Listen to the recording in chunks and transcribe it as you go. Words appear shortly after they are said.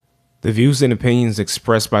The views and opinions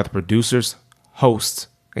expressed by the producers, hosts,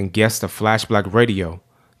 and guests of Flash Black Radio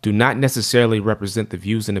do not necessarily represent the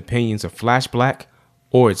views and opinions of Flash Black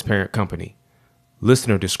or its parent company.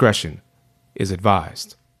 Listener discretion is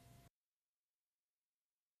advised.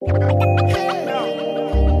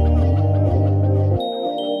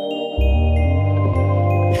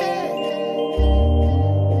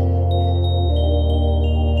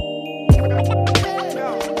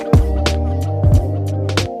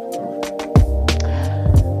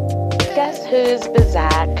 Guess who's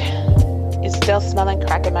Bazak? Is still smelling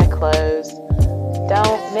crack in my clothes.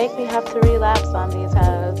 Don't make me have to relapse on these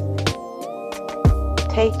hoes.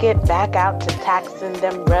 Take it back out to taxing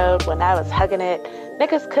them road when I was hugging it.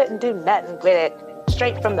 Niggas couldn't do nothing with it.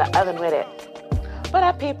 Straight from the oven with it. What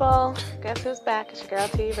up, people? Guess who's back? It's your girl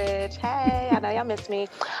T Rich. Hey, I know y'all miss me.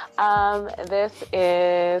 This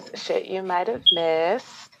is Shit You Might Have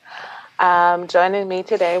Missed. Joining me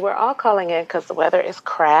today, we're all calling in because the weather is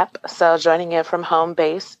crap. So joining in from home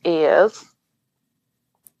base is...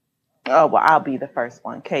 Oh, well, I'll be the first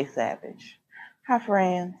one. K Savage. Hi,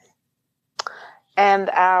 friends. And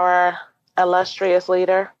our illustrious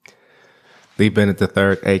leader... Lee Bennett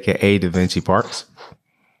III, a.k.a. Da Vinci Parks.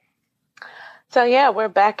 So, yeah, we're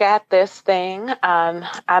back at this thing.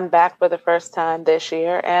 I'm back for the first time this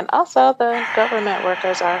year. And also the government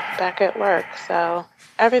workers are back at work. So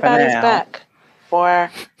everybody's back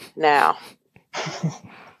for now.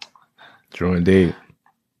 True indeed.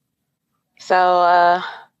 So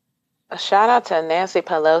a shout out to Nancy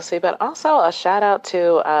Pelosi, but also a shout out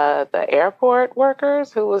to the airport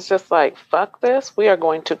workers who was just like, fuck this. We are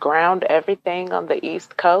going to ground everything on the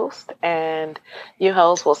East Coast and you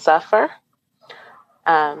hoes will suffer.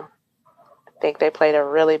 I think they played a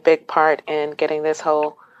really big part in getting this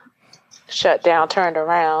whole shutdown turned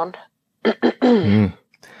around. It's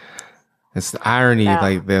the irony,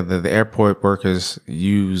 like the airport workers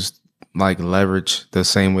used like leverage the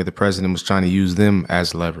same way the president was trying to use them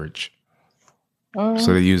as leverage.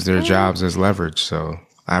 So they use their jobs as leverage. So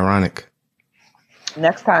ironic.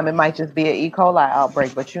 Next time it might just be an E. coli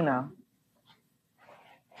outbreak, but you know.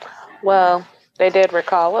 Well, they did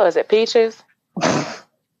recall, what was it, Peaches?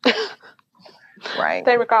 Right.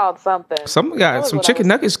 They recalled something. Some chicken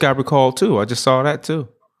nuggets got recalled too. I just saw that too.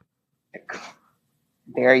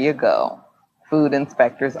 There you go. Food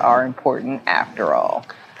inspectors are important after all.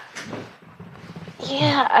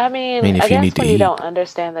 Yeah, I mean I guess when you don't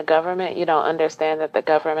understand the government, you don't understand that the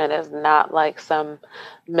government is not like some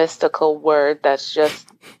mystical word that serves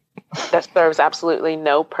absolutely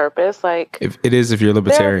no purpose. Like if you're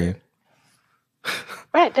libertarian.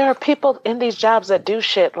 Right. There are people in these jobs that do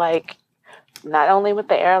shit like not only with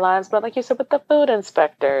the airlines, but like you said, with the food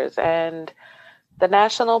inspectors and the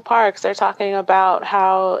national parks. They're talking about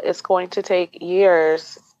how it's going to take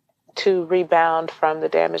years to rebound from the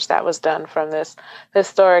damage that was done from this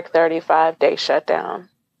historic 35-day shutdown.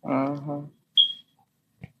 Mm-hmm.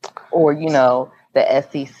 Or, you know, the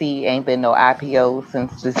SEC ain't been no IPO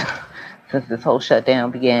since this whole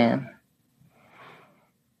shutdown began.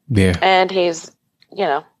 Yeah. And he's,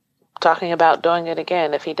 talking about doing it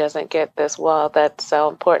again if he doesn't get this wall that's so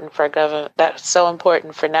important for government, that's so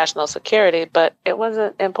important for national security, but it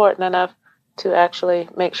wasn't important enough to actually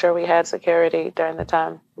make sure we had security during the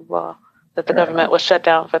time that the government was shut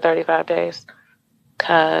down for 35 days.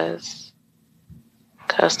 Because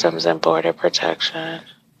Customs and Border Protection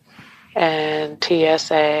and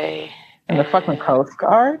TSA. And the fucking Coast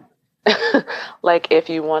Guard? Like, if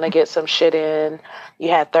you want to get some shit in, you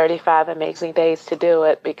had 35 amazing days to do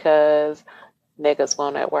it because niggas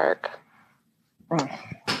won't at work.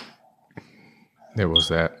 There was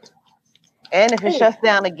that. And if it shuts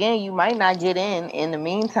down again, you might not get in the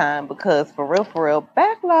meantime because for real,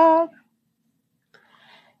 backlog.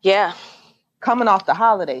 Yeah. Coming off the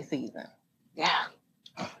holiday season. Yeah.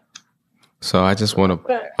 So I just want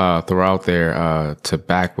to throw out there to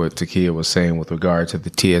back what Takia was saying with regard to the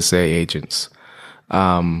TSA agents.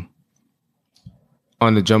 On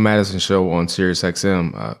the Joe Madison show on Sirius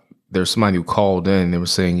XM, there's somebody who called in. They were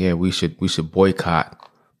saying, "Yeah, we should boycott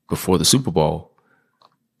before the Super Bowl."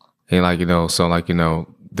 And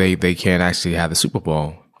they can't actually have the Super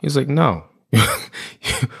Bowl. He's like, "No,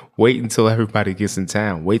 wait until everybody gets in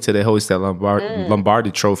town. Wait till they hoist that Lombardi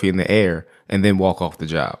Trophy in the air, and then walk off the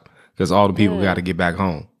job." Because all the people got to get back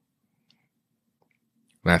home.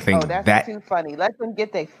 And I think that's too funny. Let them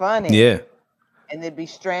get their fun in. Yeah. And they'd be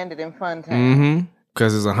stranded in fun time. Mm-hmm.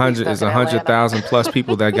 Because it's 100,000 plus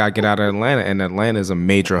people that got to get out of Atlanta. And Atlanta is a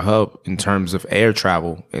major hub in terms of air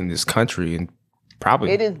travel in this country. And probably.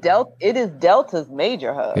 It is Delta's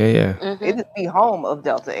major hub. Yeah. Mm-hmm. It is the home of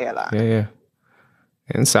Delta Airlines. Yeah.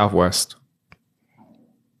 and Southwest.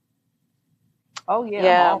 Oh yeah.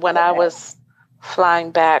 Yeah, when I was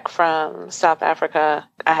flying back from South Africa,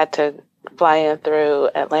 I had to fly in through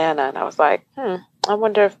Atlanta, and I was like, I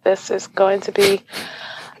wonder if this is going to be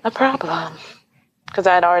a problem. Because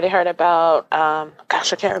I'd already heard about,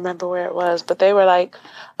 gosh, I can't remember where it was, but they were like,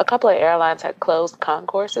 a couple of airlines had closed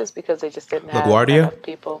concourses because they just didn't have LaGuardia? enough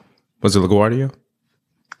people. Was it LaGuardia?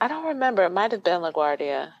 I don't remember. It might have been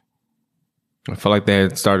LaGuardia. I feel like they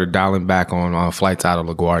had started dialing back on flights out of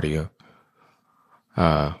LaGuardia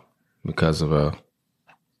because of a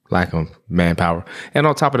lack of manpower. And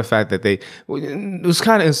on top of the fact that it was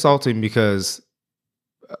kind of insulting because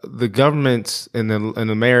the governments and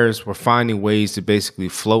the mayors were finding ways to basically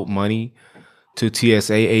float money to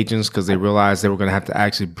TSA agents because they realized they were going to have to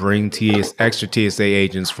actually bring extra TSA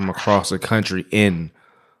agents from across the country in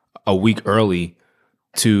a week early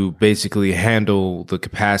to basically handle the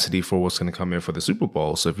capacity for what's going to come in for the Super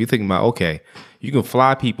Bowl. So if you think about, okay, you can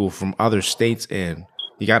fly people from other states in,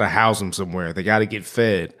 you got to house them somewhere. They got to get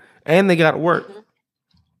fed and they got to work. Mm-hmm.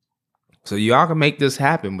 So y'all can make this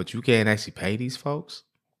happen, but you can't actually pay these folks.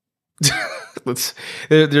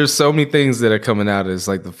 There's so many things that are coming out. It's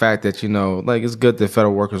like the fact that, like it's good that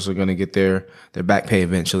federal workers are going to get their back pay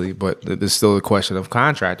eventually, but there's still a question of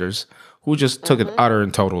contractors who just took an utter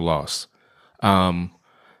and total loss. And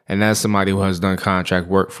that's somebody who has done contract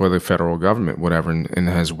work for the federal government, whatever, and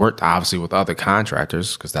has worked obviously with other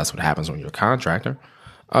contractors because that's what happens when you're a contractor.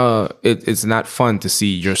 It's not fun to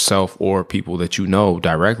see yourself or people that you know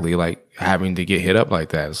directly like having to get hit up like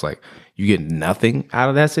that. It's like you get nothing out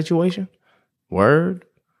of that situation. Word.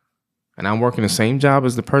 And I'm working the same job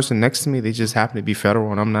as the person next to me. They just happen to be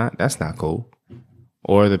federal and I'm not. That's not cool.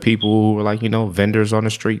 Or the people who are like, vendors on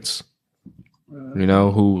the streets,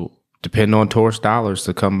 who depend on tourist dollars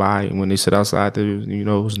to come by when they sit outside the,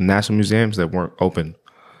 national museums that weren't open.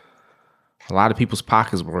 A lot of people's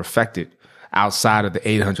pockets were affected outside of the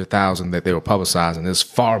 800,000 that they were publicizing. There's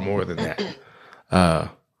far more than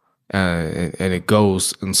that. And it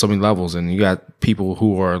goes in so many levels. And you got people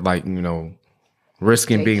who are like,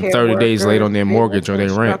 risking being 30 days late on their mortgage or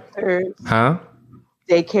their rent. Huh?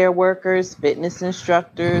 Daycare workers, fitness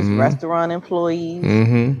instructors, restaurant employees.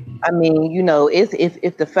 Mm-hmm. I mean,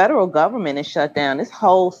 if the federal government is shut down, there's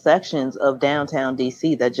whole sections of downtown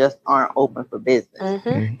DC that just aren't open for business.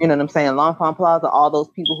 Mm-hmm. You know what I'm saying? L'Enfant Plaza, all those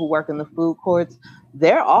people who work in the food courts,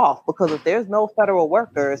 they're off because if there's no federal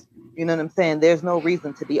workers, you know what I'm saying? There's no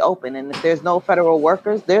reason to be open. And if there's no federal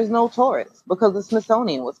workers, there's no tourists because the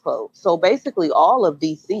Smithsonian was closed. So basically all of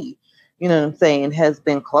DC, you know what I'm saying, has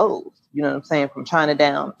been closed. You know what I'm saying? From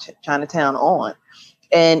Chinatown on.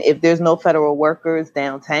 And if there's no federal workers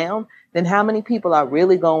downtown, then how many people are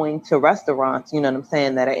really going to restaurants, you know what I'm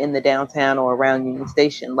saying, that are in the downtown or around Union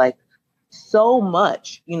Station? Like so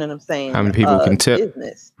much, you know what I'm saying? How many people can tip?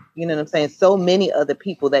 Business, you know what I'm saying? So many other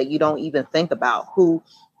people that you don't even think about who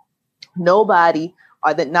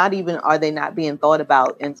are they not being thought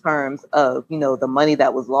about in terms of, the money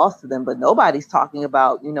that was lost to them, but nobody's talking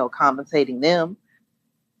about, compensating them.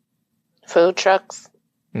 Food trucks.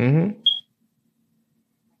 Mm-hmm.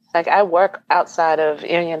 Like I work outside of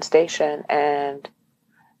Union Station and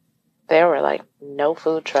there were like no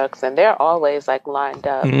food trucks and they're always like lined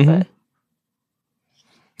up. Mm-hmm. But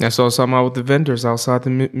that's what I was talking about with the vendors outside the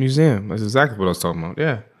museum. That's exactly what I was talking about.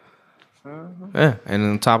 Yeah. Mm-hmm. Yeah. And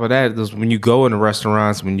on top of that, when you go into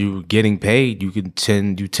restaurants, when you're getting paid, you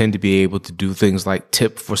tend to be able to do things like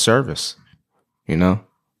tip for service,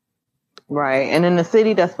 Right. And in a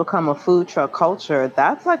city that's become a food truck culture,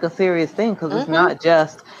 that's like a serious thing because it's not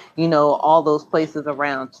just, all those places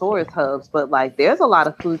around tourist hubs, but like there's a lot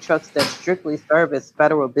of food trucks that strictly service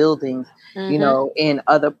federal buildings, in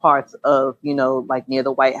other parts of, like near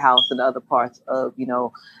the White House and other parts of,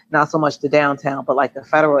 not so much the downtown, but like the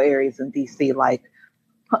federal areas in DC, like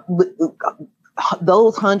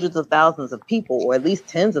those hundreds of thousands of people, or at least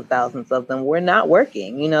tens of thousands of them, were not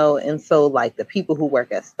working, and so like the people who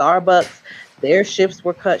work at Starbucks, their shifts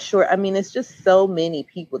were cut short. I mean, it's just so many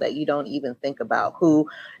people that you don't even think about who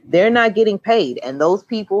they're not getting paid. And those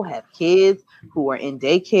people have kids who are in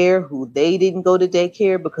daycare, who they didn't go to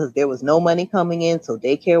daycare because there was no money coming in. So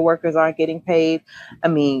daycare workers aren't getting paid. I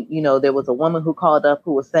mean, there was a woman who called up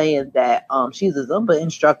who was saying that she's a Zumba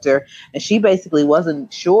instructor and she basically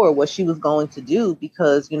wasn't sure what she was going to do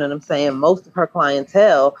because, you know what I'm saying, most of her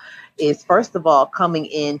clientele is first of all coming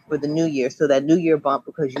in for the new year. So that new year bump,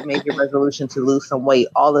 because you made your resolution to lose some weight,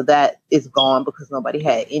 all of that is gone because nobody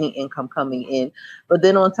had any income coming in. But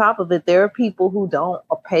then on top of it, there are people who don't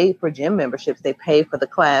pay for gym memberships. They pay for the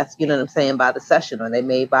class, you know what I'm saying, by the session, or they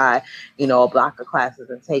may buy, you know, a block of classes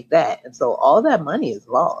and take that. And so all that money is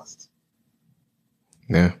lost.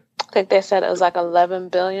 Yeah. I think they said it was like $11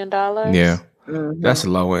 billion. Yeah. That's the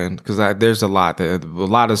low end, because there's a lot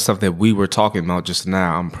of stuff that we were talking about just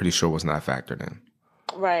now. I'm pretty sure was not factored in.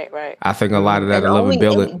 Right. I think a lot of that and 11 only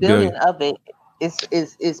billion of it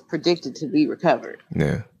is predicted to be recovered.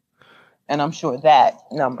 Yeah, and I'm sure that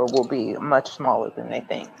number will be much smaller than they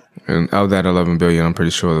think. And of that 11 billion, I'm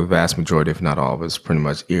pretty sure the vast majority, if not all of it, is pretty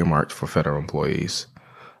much earmarked for federal employees.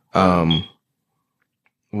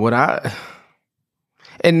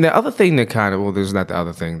 And the other thing that there's not the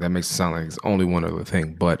other thing that makes it sound like it's only one other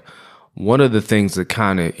thing, but one of the things that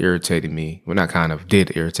kind of irritated me,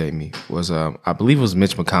 did irritate me, was I believe it was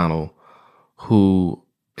Mitch McConnell, who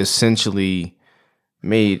essentially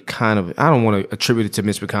made I don't want to attribute it to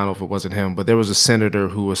Mitch McConnell if it wasn't him, but there was a senator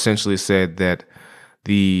who essentially said that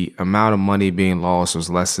the amount of money being lost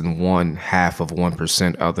was less than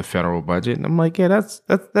 0.5% of the federal budget. And I'm like, yeah,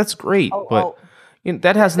 that's great, but you know,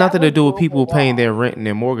 that has nothing to do with people paying their rent and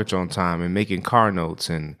their mortgage on time and making car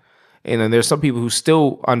notes. And there's some people who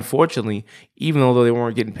still, unfortunately, even though they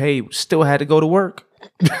weren't getting paid, still had to go to work.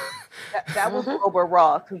 That was Wilbur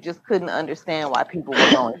Ross, who just couldn't understand why people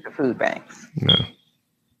were going to food banks. No.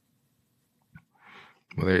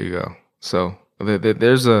 Well, there you go. So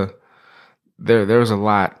there's a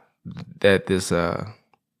lot that this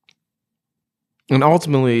and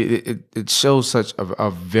ultimately, it shows such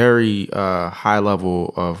a very high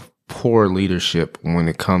level of poor leadership when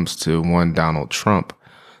it comes to one Donald Trump,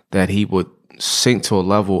 that he would sink to a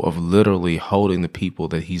level of literally holding the people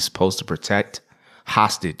that he's supposed to protect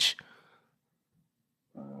hostage.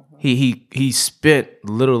 He spent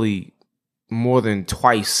literally more than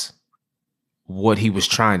twice what he was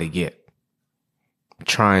trying to get,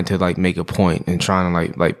 trying to like make a point and trying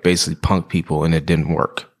to like basically punk people, and it didn't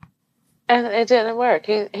work. And it didn't work.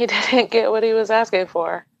 He didn't get what he was asking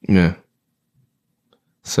for. Yeah.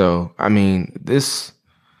 So I mean,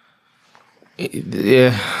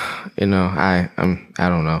 yeah, you know, I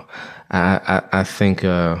don't know. I think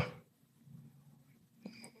we're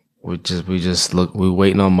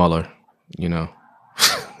waiting on Mueller, you know.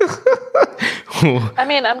 I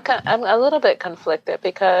mean, I'm a little bit conflicted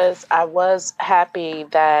because I was happy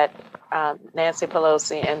that Nancy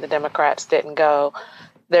Pelosi and the Democrats didn't go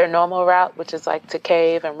their normal route, which is like to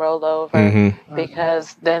cave and roll over,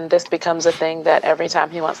 because then this becomes a thing that every time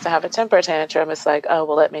he wants to have a temper tantrum, it's like, oh,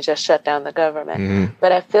 well, let me just shut down the government.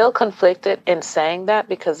 But I feel conflicted in saying that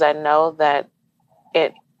because I know that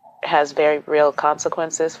it has very real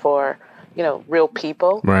consequences for, you know, real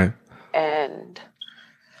people. Right. And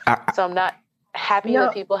so I'm not happy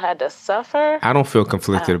that people had to suffer. I don't feel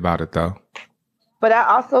conflicted about it, though. But I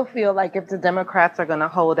also feel like if the Democrats are going to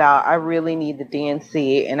hold out, I really need the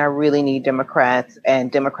DNC and I really need Democrats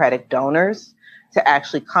and Democratic donors to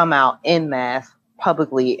actually come out en masse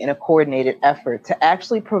publicly in a coordinated effort to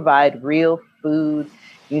actually provide real food,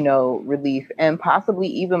 you know, relief and possibly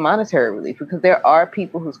even monetary relief, because there are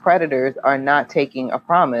people whose creditors are not taking a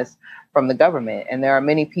promise from the government. And there are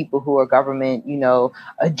many people who are government, you know,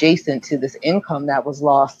 adjacent to this income that was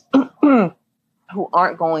lost who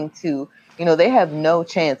aren't going to, you know, they have no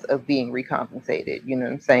chance of being recompensated, you know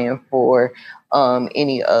what I'm saying, for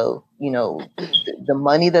any of, you know, the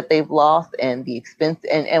money that they've lost and the expense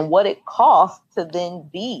and what it costs to then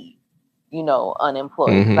be, you know,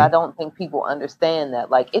 unemployed. I don't think people understand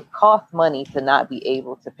that, like, it costs money to not be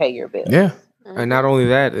able to pay your bills. Yeah. And not only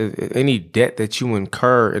that, any debt that you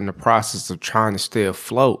incur in the process of trying to stay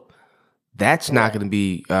afloat, that's not going to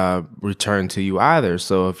be returned to you either.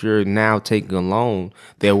 So if you're now taking a loan,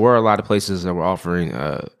 there were a lot of places that were offering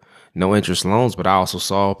no interest loans, but I also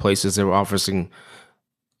saw places that were offering,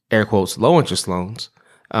 air quotes, low interest loans,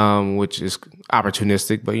 which is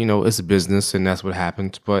opportunistic, but you know, it's a business and that's what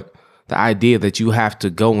happens. But the idea that you have to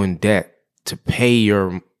go in debt to pay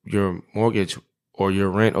your mortgage or your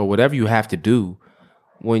rent or whatever you have to do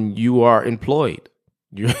when you are employed,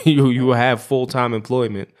 you have full-time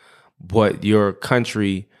employment, but your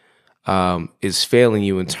country is failing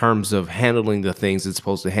you in terms of handling the things it's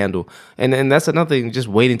supposed to handle. And that's another thing, just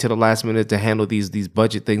waiting till the last minute to handle these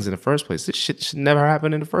budget things in the first place. This shit should never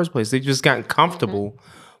happen in the first place. They just gotten comfortable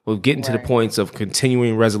with getting to the points of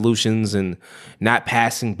continuing resolutions and not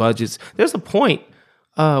passing budgets. There's a point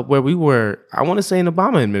where we were, I want to say in the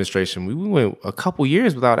Obama administration, we went a couple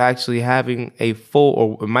years without actually having a full,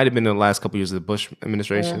 or it might have been in the last couple years of the Bush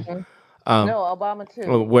administration, No, Obama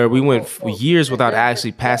too. where we went years without There's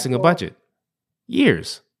actually this passing a schedule. budget.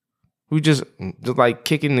 Years. We just like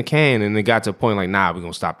kicking the can, and it got to a point like, nah, we're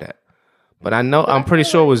gonna stop that. But I'm pretty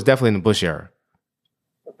sure it was definitely in the Bush era.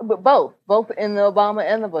 But both in the Obama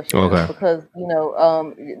and the Bush years, Okay. because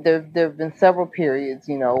there've been several periods,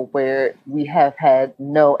 where we have had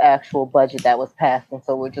no actual budget that was passed, and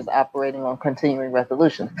so we're just operating on continuing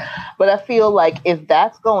resolutions. But I feel like if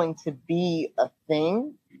that's going to be a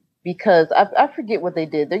thing, because I forget what they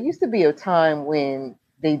did. There used to be a time when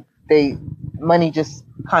they money just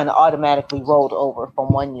kind of automatically rolled over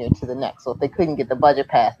from one year to the next. So if they couldn't get the budget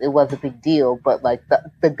passed, it was a big deal. But like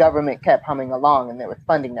the government kept humming along, and there was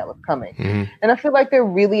funding that was coming. Mm-hmm. And I feel like they're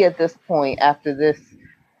really at this point, after this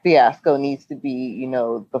fiasco, needs to be,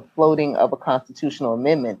 the floating of a constitutional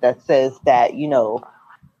amendment that says that,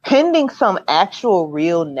 pending some actual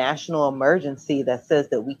real national emergency that says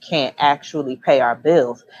that we can't actually pay our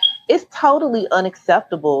bills, it's totally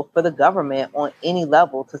unacceptable for the government on any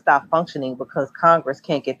level to stop functioning because Congress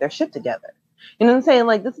can't get their shit together. You know what I'm saying?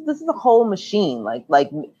 Like this is a whole machine. Like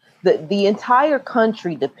the entire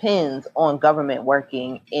country depends on government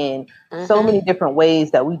working in so many different ways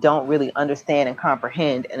that we don't really understand and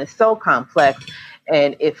comprehend, and it's so complex.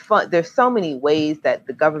 And there's so many ways that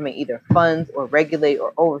the government either funds or regulate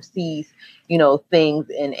or oversees, things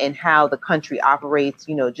and how the country operates,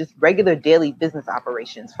 just regular daily business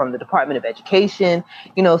operations from the Department of Education,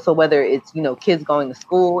 so whether it's, kids going to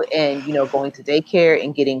school and, going to daycare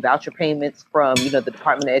and getting voucher payments from, the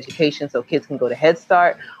Department of Education so kids can go to Head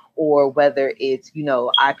Start, or whether it's,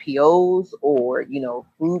 IPOs or,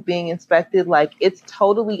 food being inspected. Like, it's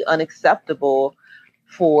totally unacceptable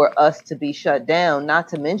for us to be shut down, not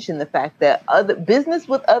to mention the fact that other business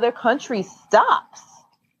with other countries stops.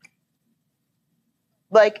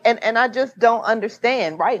 Like, and I just don't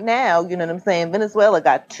understand right now, you know what I'm saying? Venezuela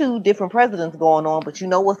got 2 different presidents going on, but you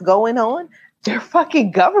know what's going on? Their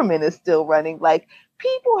fucking government is still running. Like,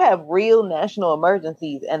 people have real national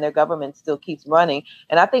emergencies and their government still keeps running.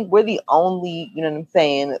 And I think we're the only, you know what I'm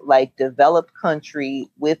saying, like developed country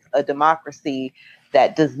with a democracy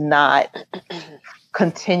that does not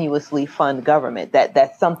continuously fund government,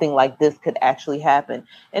 that something like this could actually happen.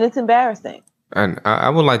 And it's embarrassing. And I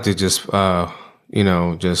would like to just continue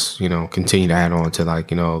to add on to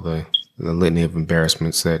the litany of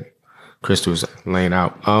embarrassments that Krista was laying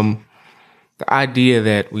out. The idea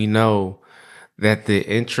that we know that the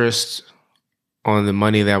interest on the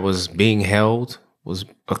money that was being held was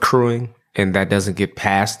accruing, and that doesn't get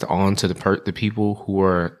passed on to the people who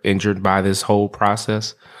are injured by this whole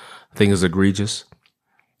process, I think is egregious.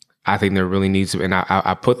 I think there really needs to, and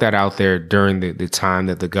I put that out there during the time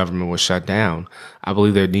that the government was shut down. I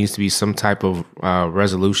believe there needs to be some type of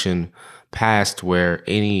resolution passed where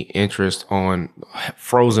any interest on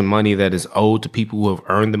frozen money that is owed to people who have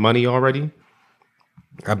earned the money already,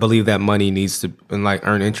 I believe that money needs to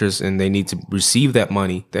earn interest, and they need to receive that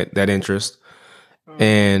money, that interest,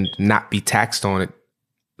 and not be taxed on it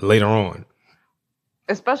later on.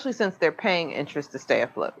 Especially since they're paying interest to stay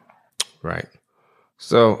afloat. Right.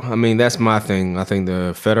 So, I mean, that's my thing. I think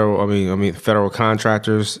the federal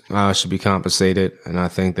contractors should be compensated, and I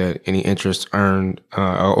think that any interest earned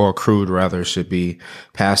or accrued rather should be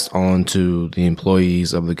passed on to the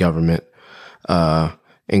employees of the government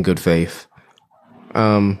in good faith.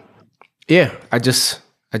 I just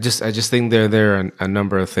think there are a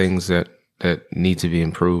number of things that need to be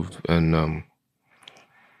improved, and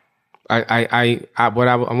I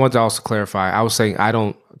want to also clarify. I was saying I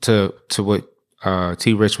don't to what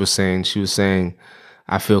T. Rich was saying. She was saying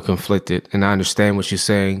I feel conflicted, and I understand what she's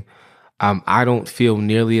saying. I don't feel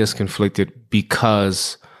nearly as conflicted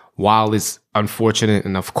because while it's unfortunate,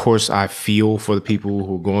 and of course I feel for the people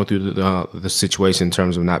who are going through the situation in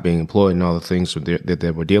terms of not being employed and all the things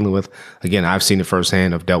that we're dealing with. Again, I've seen it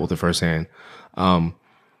firsthand. I've dealt with it firsthand.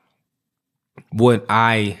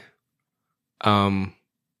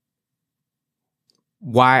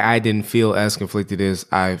 Why I didn't feel as conflicted is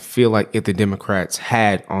I feel like if the Democrats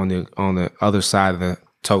had on the other side of the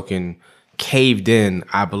token caved in,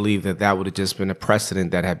 I believe that would have just been a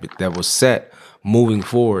precedent that was set moving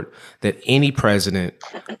forward, that any president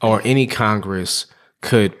or any Congress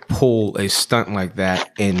could pull a stunt like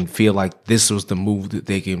that and feel like this was the move that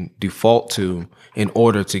they can default to in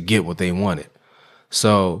order to get what they wanted.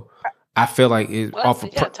 So I feel like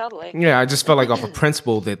I just felt like off a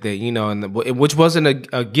principle that they, which wasn't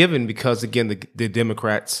a given because again, the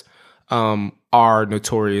Democrats are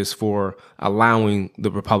notorious for allowing the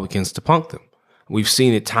Republicans to punk them. we've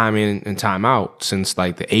seen it time in and time out since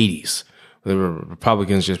like the 80s. The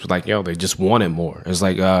Republicans just like, yo, they just wanted more. It's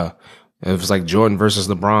like it was like Jordan versus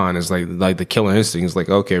LeBron. It's like the killer instinct. It's like,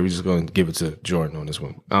 okay, we're just going to give it to Jordan on this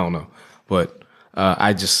one. I don't know, but I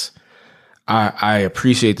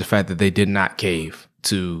appreciate the fact that they did not cave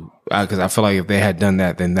to, because I feel like if they had done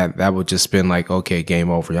that, then that would just been like, okay, game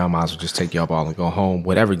over. Y'all might as well just take y'all ball and go home.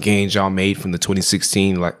 Whatever gains y'all made from the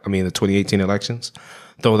 2018 elections,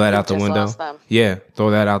 throw that out the window. Yeah, throw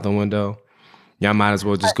that out the window. Y'all might as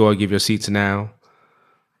well just go and give your seats now.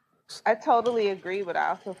 I totally agree, but I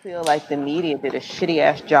also feel like the media did a shitty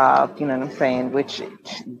ass job, you know what I'm saying, which,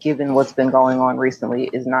 given what's been going on recently,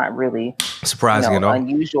 is not really surprising at all,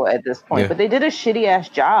 unusual at this point. Yeah. But they did a shitty ass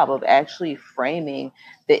job of actually framing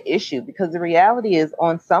the issue, because the reality is,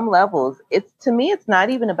 on some levels, to me, it's not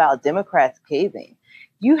even about Democrats caving.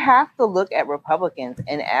 You have to look at Republicans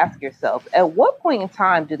and ask yourself, at what point in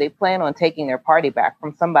time do they plan on taking their party back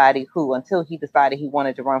from somebody who, until he decided he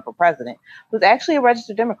wanted to run for president, was actually a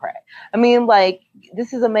registered Democrat? I mean, like,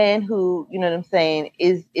 this is a man who, you know what I'm saying,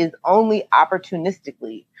 is only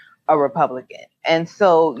opportunistically a Republican. And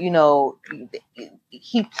so, you know,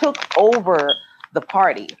 he took over the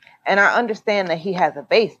party. And I understand that he has a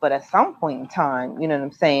base, but at some point in time, you know what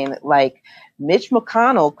I'm saying, like, Mitch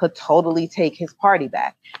McConnell could totally take his party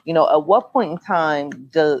back. You know, at what point in time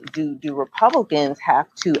do Republicans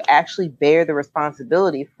have to actually bear the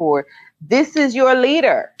responsibility for, this is your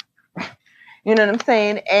leader? You know what I'm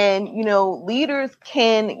saying? And, you know, leaders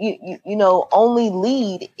can, you know, only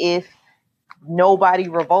lead if nobody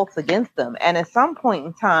revolts against them. And at some point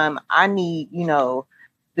in time, I need, you know,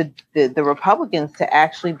 the Republicans to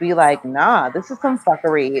actually be like, nah, this is some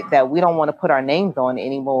fuckery that we don't want to put our names on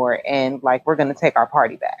anymore, and like, we're going to take our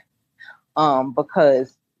party back,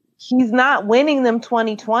 because he's not winning them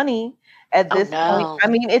 2020 at this point. I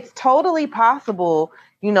mean, it's totally possible,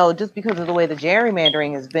 you know, just because of the way the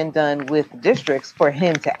gerrymandering has been done with districts, for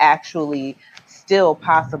him to actually still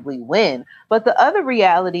possibly win. But the other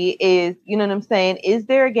reality is, you know what I'm saying, is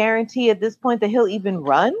there a guarantee at this point that he'll even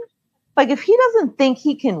run? Like, if he doesn't think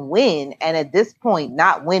he can win, and at this point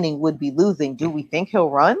not winning would be losing, do we think he'll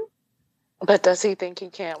run? But does he think he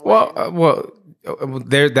can't win?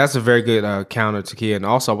 That's a very good counter to Kia. And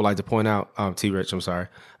also, I would like to point out, T-Rich, I'm sorry.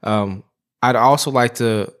 I'd also like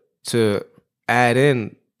to add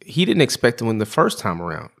in, he didn't expect to win the first time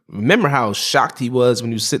around. Remember how shocked he was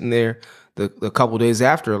when he was sitting there the couple of days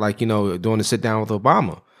after, like, you know, doing the sit down with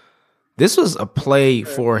Obama. This was a play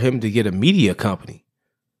for him to get a media company.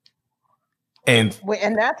 And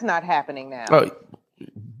that's not happening now.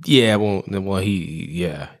 Yeah, I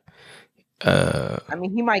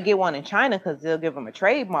mean, he might get one in China because they'll give him a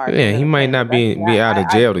trademark. Yeah, he might not be out of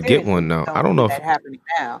jail to get one though. I don't know if that's happening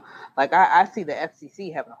now. Like, I see the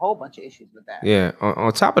FCC having a whole bunch of issues with that. Yeah.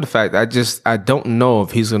 On top of the fact, I don't know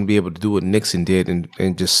if he's going to be able to do what Nixon did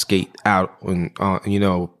and just skate out and you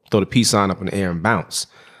know, throw the peace sign up in the air and bounce.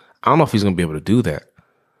 I don't know if he's going to be able to do that.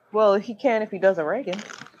 Well, he can if he does a Reagan.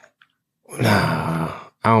 Nah,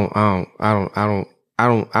 I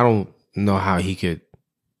don't know how he could.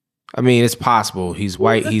 I mean, it's possible. He's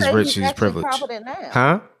white, he's rich, he's privileged.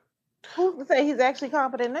 Huh? Who's to say he's actually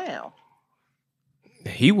competent now?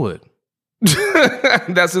 He would.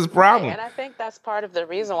 That's his problem. Right, and I think that's part of the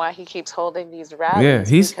reason why he keeps holding these rallies.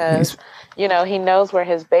 Yeah, because you know, he knows where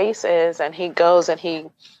his base is, and he goes and he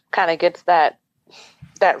kind of gets that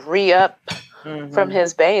re-up from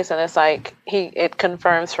his base, and it's like it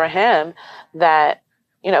confirms for him that,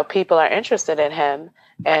 you know, people are interested in him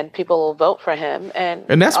and people will vote for him, and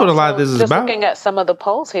that's what a lot of this is about. Looking at some of the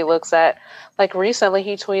polls he looks at, like recently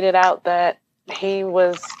he tweeted out that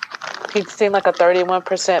he'd seen like a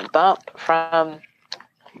 31% bump from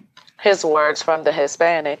his words from the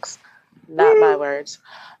Hispanics, not my words.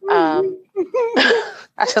 I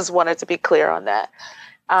just wanted to be clear on that.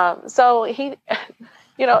 So he,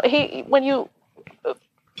 you know, when you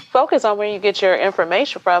focus on where you get your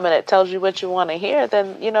information from and it tells you what you want to hear,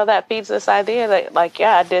 then, you know, that feeds this idea that, like,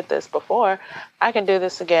 yeah, I did this before, I can do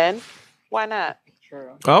this again. Why not?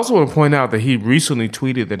 True. I also want to point out that he recently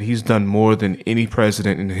tweeted that he's done more than any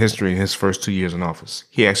president in history in his first 2 years in office.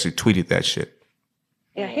 He actually tweeted that shit.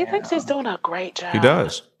 Yeah, he thinks he's doing a great job. He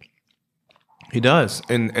does.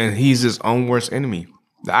 And he's his own worst enemy.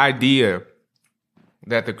 The idea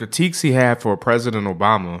that the critiques he had for President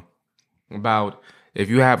Obama about, if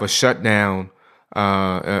you have a shutdown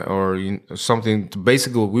or something,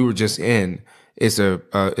 basically what we were just in is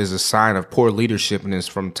a sign of poor leadership, and it's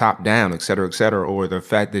from top down, et cetera, or the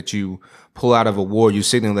fact that you pull out of a war, you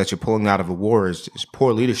signal that you're pulling out of a war is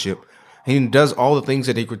poor leadership. He does all the things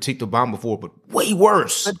that they critiqued Obama for, but way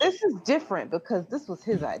worse. But this is different because this was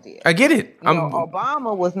his idea. I get it.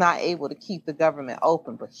 Obama was not able to keep the government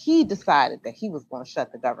open, but he decided that he was going to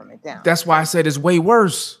shut the government down. That's why I said it's way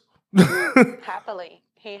worse. He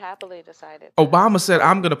happily decided. Obama said,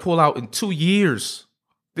 I'm going to pull out in 2 years.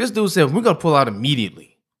 This dude said, we're going to pull out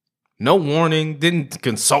immediately. No warning. Didn't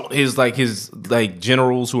consult his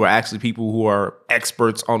generals who are actually people who are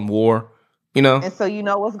experts on war. You know? And so you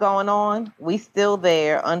know what's going on? We still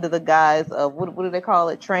there under the guise of, what do they call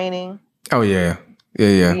it? Training? Oh, yeah.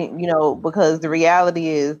 Yeah. You know, because the reality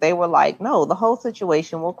is they were like, no, the whole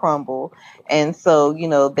situation will crumble. And so, you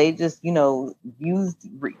know, they just, you know,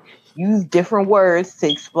 used different words to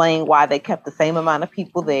explain why they kept the same amount of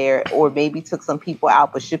people there, or maybe took some people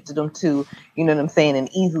out but shifted them to, you know what I'm saying, an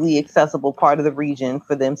easily accessible part of the region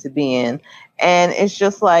for them to be in. And it's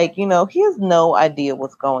just like, you know, he has no idea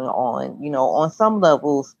what's going on. You know, on some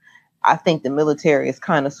levels, I think the military is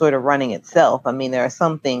kind of sort of running itself. I mean, there are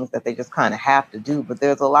some things that they just kind of have to do, but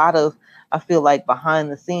there's a lot of, I feel like behind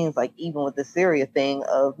the scenes, like even with the Syria thing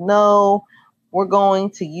of, no, we're going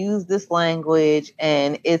to use this language,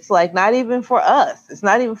 and it's like not even for us. It's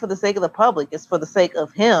not even for the sake of the public. It's for the sake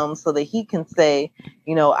of him, so that he can say,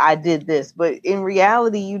 you know, I did this. But in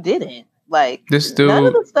reality, you didn't. Like, this dude, none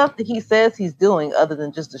of the stuff that he says he's doing, other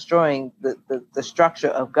than just destroying the structure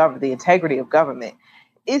of government, the integrity of government,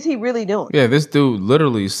 is he really doing? Yeah, this dude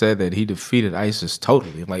literally said that he defeated ISIS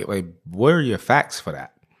totally. Like, where are your facts for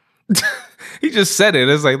that? He just said it.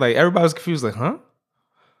 It's like everybody's confused. Like, huh?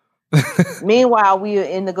 Meanwhile, we are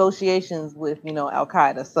in negotiations with, you know, Al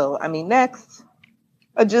Qaeda. So, I mean, next,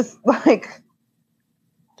 just like,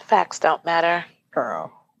 facts don't matter,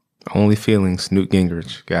 girl. Only feelings. Newt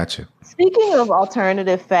Gingrich. Gotcha. Speaking of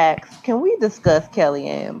alternative facts, can we discuss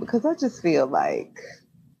Kellyanne? Because I just feel like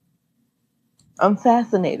I'm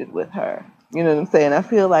fascinated with her. You know what I'm saying? I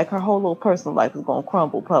feel like her whole little personal life is going to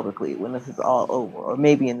crumble publicly when this is all over, or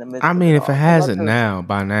maybe in the midst. I mean, if it hasn't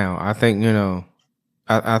by now, I think, you know,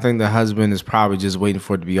 I think the husband is probably just waiting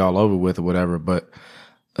for it to be all over with or whatever. But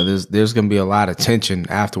there's going to be a lot of tension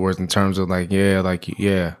afterwards in terms of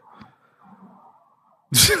yeah.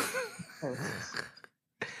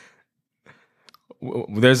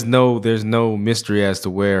 There's no mystery as to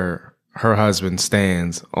where her husband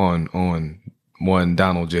stands on one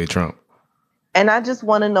Donald J. Trump. And I just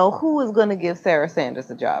want to know who is going to give Sarah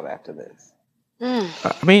Sanders a job after this.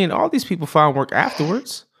 I mean, all these people find work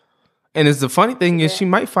afterwards. And it's the funny thing is she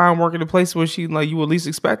might find work in a place where she, like, you would least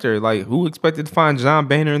expect her. Like, who expected to find John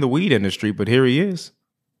Boehner in the weed industry? But here he is.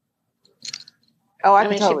 Oh, I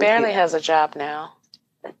mean, she barely has a job now.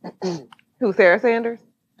 Who, Sarah Sanders?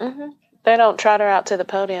 Mm-hmm. They don't trot her out to the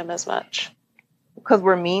podium as much. Because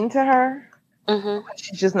we're mean to her? Mm-hmm.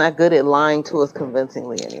 She's just not good at lying to us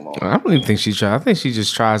convincingly anymore. I don't even think she tries. I think she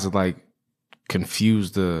just tries to, like,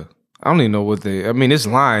 confuse the... I don't even know what they... I mean, it's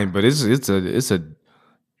lying, but it's a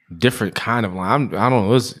different kind of line. I don't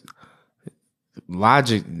know.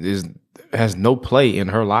 Logic has no play in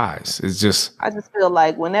her lies. It's just... I just feel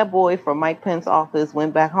like when that boy from Mike Pence's office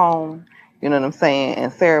went back home, you know what I'm saying,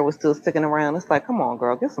 and Sarah was still sticking around, it's like, come on,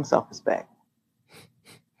 girl, get some self-respect.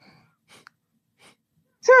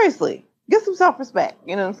 Seriously, get some self-respect.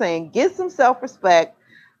 You know what I'm saying? Get some self-respect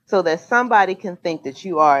so that somebody can think that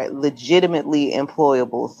you are legitimately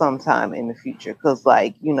employable sometime in the future. Because,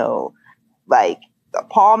 like, you know, like,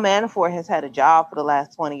 Paul Manafort has had a job for the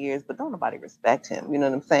last 20 years, but don't nobody respect him. You know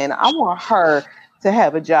what I'm saying? I want her to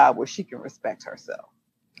have a job where she can respect herself.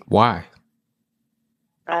 Why?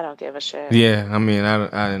 I don't give a shit. Yeah, I mean,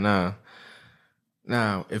 I don't know.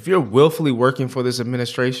 Now, if you're willfully working for this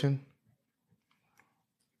administration,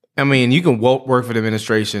 I mean, you can work for the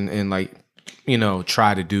administration and, like, you know,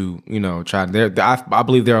 try to do, you know, I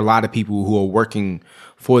believe there are a lot of people who are working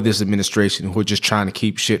for this administration who are just trying to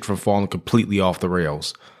keep shit from falling completely off the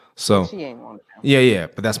rails. So, she ain't one of them. Yeah,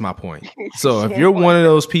 but that's my point. So if you're one of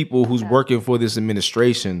those people who's working for this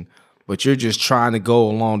administration, but you're just trying to go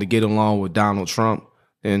along to get along with Donald Trump,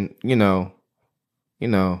 then, you know,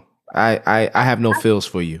 I have no feels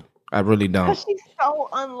for you. I really don't. Because she's so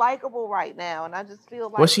unlikable right now, and I just feel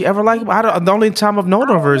like... Was she ever likable? The only time I've known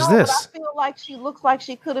of her is this. I feel like she looks like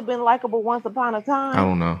she could have been likable once upon a time. I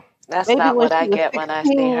don't know. That's maybe not what I get 16. When I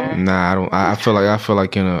see her. Nah, I don't. I feel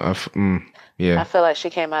like yeah. I feel like she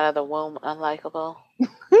came out of the womb unlikable.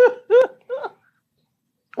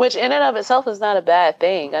 Which in and of itself is not a bad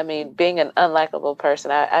thing. I mean, being an unlikable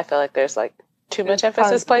person, I feel like there's like too much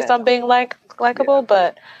emphasis placed on being likable, yeah.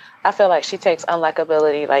 But I feel like she takes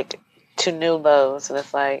unlikability like to new lows, and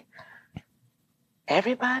it's like I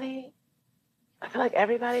feel like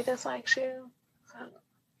everybody dislikes you. So.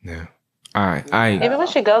 Yeah. Even when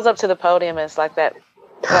she goes up to the podium, it's like that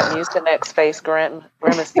Mucinex face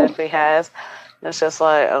grimace that she has. It's just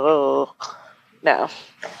like, oh, no.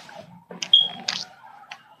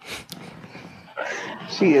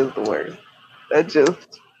 She is the worst.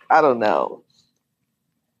 I don't know.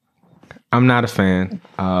 I'm not a fan.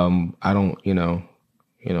 I don't,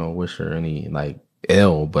 wish her any like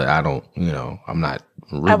ill, but I don't, I'm not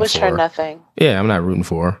rooting I wish for her nothing. Yeah, I'm not rooting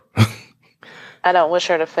for her. I don't wish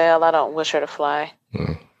her to fail. I don't wish her to fly.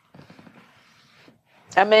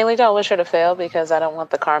 I mainly don't wish her to fail because I don't want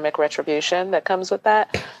the karmic retribution that comes with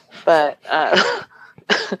that. But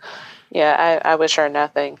yeah, I wish her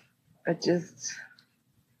nothing. I just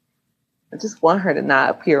want her to not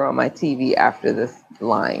appear on my TV after this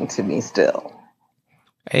lying to me still.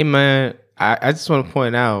 Hey man, I just want to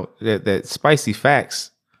point out that Spicy Facts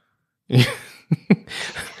made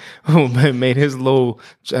his little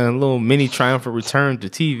mini triumphant return to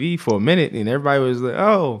TV for a minute, and everybody was like,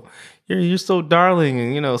 "Oh, you're so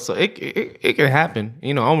darling," and so it can happen.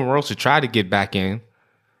 Omarosa tried to get back in.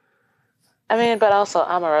 I mean, but also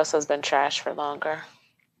Omarosa's been trash for longer.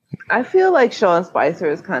 I feel like Sean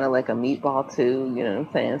Spicer is kind of like a meatball too, you know what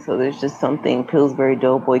I'm saying? So there's just something Pillsbury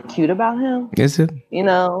Doughboy cute about him. Is it?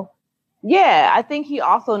 Yeah, I think he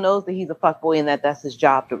also knows that he's a fuckboy and that's his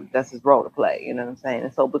job, that's his role to play, you know what I'm saying?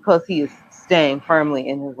 And so because he is staying firmly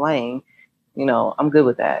in his lane, I'm good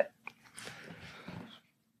with that.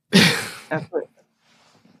 That's it.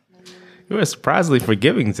 You were surprisingly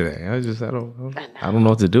forgiving today. I don't know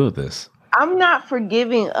what to do with this. I'm not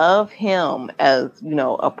forgiving of him as,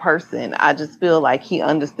 a person. I just feel like he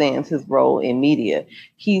understands his role in media.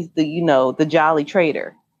 He's the jolly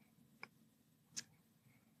trader.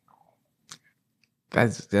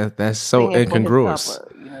 That's so incongruous. For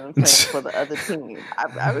the other team.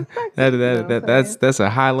 I respect it. That's a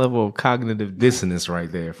high level of cognitive dissonance right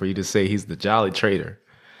there for you to say he's the jolly trader.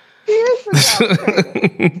 He is the jolly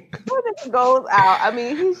trader. He goes out. I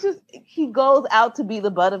mean, he goes out to be the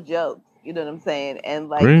butt of jokes. You know what I'm saying? And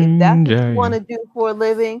like, if that's what you want to do for a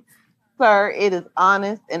living, sir, it is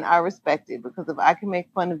honest and I respect it. Because if I can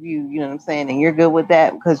make fun of you, you know what I'm saying, and you're good with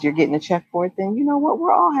that because you're getting a check for it, then you know what?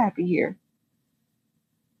 We're all happy here.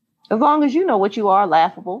 As long as you know what you are,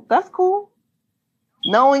 laughable, that's cool.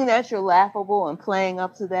 Knowing that you're laughable and playing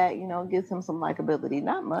up to that, gives him some likability.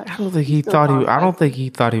 Not much. I don't think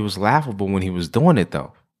he thought he was laughable when he was doing it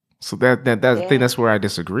though. So I think that's where I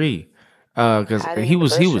disagree. Because he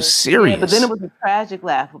was serious. Yeah, but then it was a tragic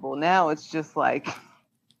laughable. Now it's just like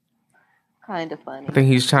kind of funny. I think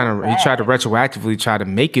he tried to retroactively try to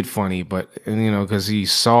make it funny, but because he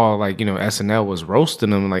saw SNL was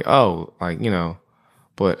roasting him,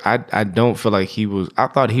 but I don't feel like he was. I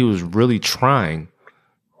thought he was really trying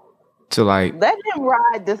to let him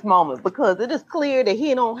ride this moment because it is clear that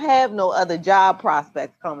he don't have no other job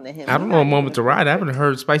prospects coming to him. I don't know a moment to ride. I haven't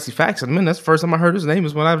heard Spicy Facts in a minute. That's the first time I heard his name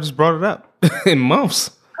is when I just brought it up in months.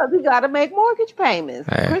 Because he got to make mortgage payments.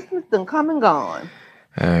 Hey. Christmas done come and gone.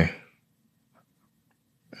 Hey,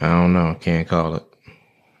 I don't know. Can't call it.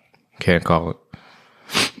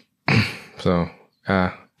 So,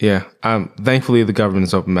 yeah. Thankfully, the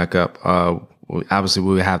government's opened back up. Obviously,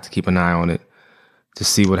 we have to keep an eye on it to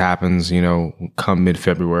see what happens, come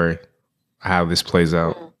mid-February, how this plays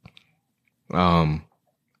out.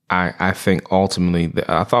 I think ultimately,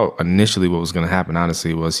 I thought initially what was going to happen,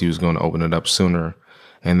 honestly, was he was going to open it up sooner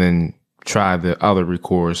and then try the other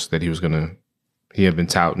recourse that he had been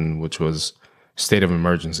touting, which was state of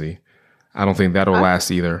emergency. I don't think that'll last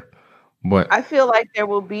either. But I feel like there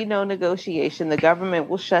will be no negotiation. The government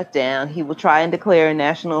will shut down. He will try and declare a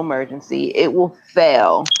national emergency. It will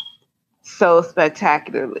fail so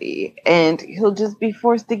spectacularly, and he'll just be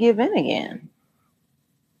forced to give in again.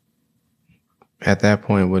 At that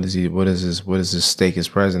point, what is his stake as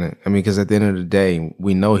president? I mean, because at the end of the day,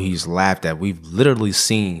 we know he's laughed at. We've literally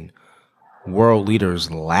seen world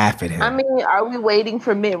leaders laugh at him. I mean, are we waiting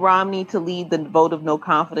for Mitt Romney to lead the vote of no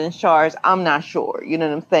confidence charge? I'm not sure. You know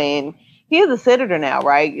what I'm saying? He is a senator now,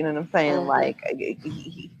 right? You know what I'm saying? Mm-hmm. Like,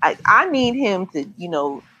 I need him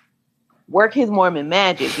to, work his Mormon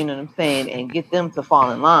magic, you know what I'm saying, and get them to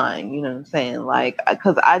fall in line, you know what I'm saying? Like,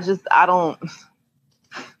 because I don't.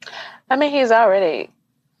 I mean, he's already,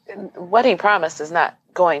 what he promised is not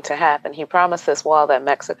going to happen. He promised this wall that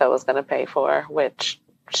Mexico was going to pay for, which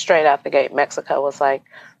straight out the gate, Mexico was like,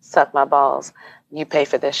 suck my balls, you pay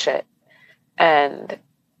for this shit. And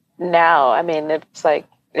now, I mean, it's like,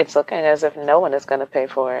 it's looking as if no one is going to pay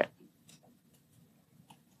for it.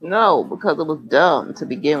 No, because it was dumb to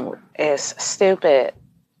begin with. It's stupid.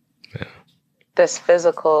 Yeah. this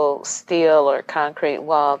physical steel or concrete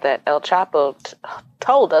wall that El Chapo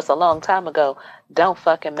told us a long time ago don't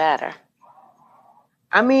fucking matter.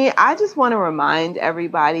 I mean, I just want to remind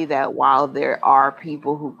everybody that while there are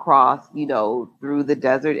people who cross, through the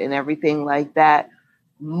desert and everything like that,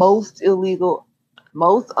 most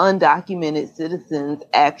undocumented citizens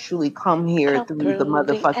actually come here through the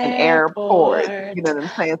motherfucking airport. You know what I'm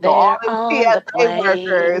saying? So all them TSA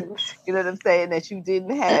workers, you know what I'm saying, that you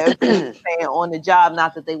didn't have on the job,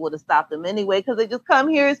 not that they would have stopped them anyway, because they just come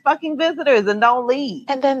here as fucking visitors and don't leave.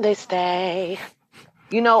 And then they stay.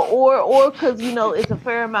 Or because, it's a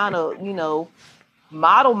fair amount of,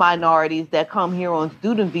 model minorities that come here on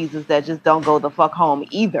student visas that just don't go the fuck home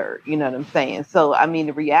either. You know what I'm saying? So, I mean,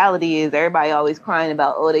 the reality is everybody always crying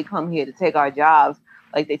about, they come here to take our jobs,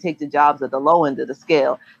 like they take the jobs at the low end of the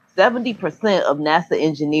scale. 70% of NASA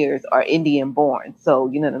engineers are Indian born. So,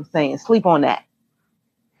 you know what I'm saying? Sleep on that.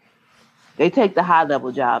 They take the high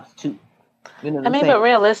level jobs too. You know what I'm saying? But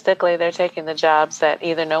realistically, they're taking the jobs that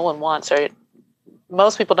either no one wants or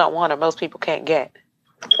most people don't want or most people can't get.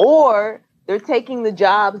 Or they're taking the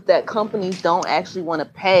jobs that companies don't actually want to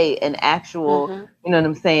pay an actual, you know what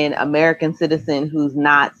I'm saying, American citizen who's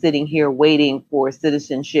not sitting here waiting for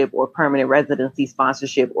citizenship or permanent residency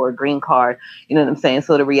sponsorship or a green card. You know what I'm saying?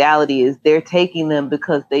 So the reality is they're taking them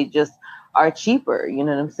because they just are cheaper. You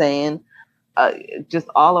know what I'm saying? Just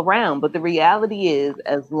all around. But the reality is,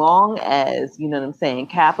 as long as, you know what I'm saying,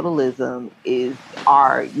 capitalism is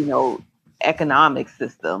our, economic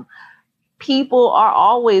system, people are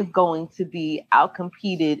always going to be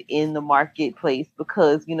outcompeted in the marketplace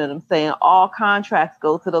because, you know what I'm saying, all contracts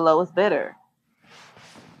go to the lowest bidder.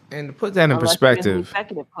 And to put that in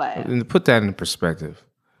perspective,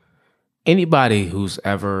 anybody who's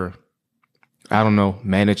ever, I don't know,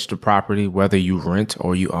 managed a property, whether you rent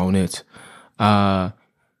or you own it,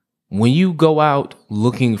 when you go out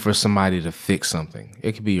looking for somebody to fix something,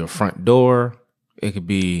 it could be your front door, it could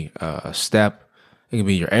be a step, it could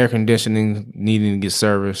be your air conditioning needing to get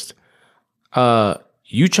serviced.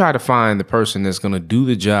 You try to find the person that's going to do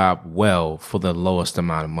the job well for the lowest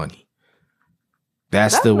amount of money.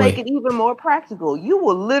 That's the way. Make it even more practical. You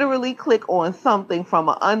will literally click on something from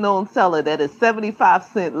an unknown seller that is 75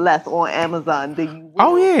 cents less on Amazon than you will.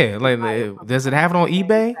 Oh yeah, like does it have it on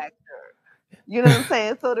eBay? You know what I'm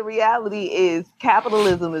saying? So the reality is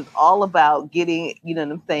capitalism is all about getting, you know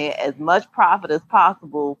what I'm saying, as much profit as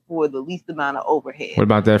possible for the least amount of overhead. What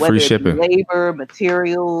about that free shipping? Labor,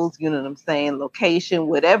 materials, you know what I'm saying, location,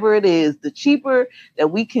 whatever it is, the cheaper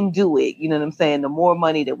that we can do it, you know what I'm saying, the more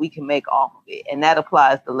money that we can make off of it. And that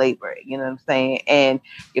applies to labor, you know what I'm saying? And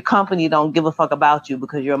your company don't give a fuck about you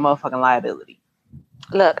because you're a motherfucking liability.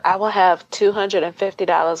 Look, I will have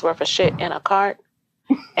 $250 worth of shit in a cart.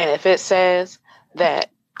 And if it says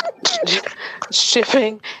that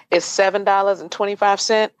shipping is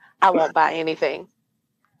 $7.25, I won't buy anything.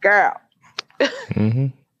 Girl. Mm-hmm.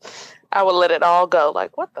 I will let it all go.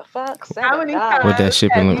 Like, what the fuck? How many times what that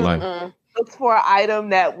shipping look like? Looked for an item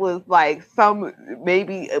that was like some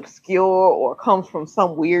maybe obscure or comes from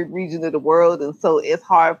some weird region of the world, and so it's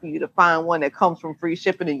hard for you to find one that comes from free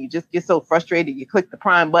shipping, and you just get so frustrated. You click the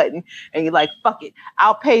Prime button, and you're like, "Fuck it,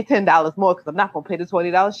 I'll pay $10 more because I'm not gonna pay the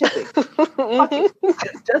 $20 shipping." Fuck it.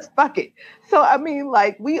 Just fuck it. So I mean,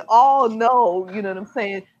 like we all know, you know what I'm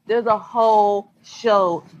saying. There's a whole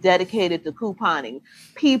show dedicated to couponing.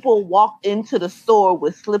 People walk into the store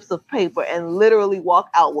with slips of paper and literally walk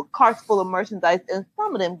out with carts full of merchandise, and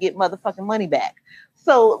some of them get motherfucking money back.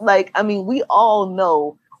 So, like, I mean, we all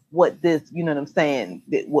know what this, you know what I'm saying,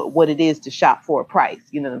 what it is to shop for a price,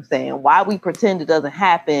 you know what I'm saying? Why we pretend it doesn't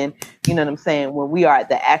happen, you know what I'm saying, when we are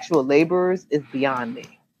the actual laborers is beyond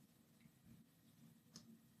me.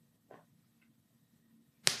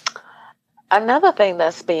 Another thing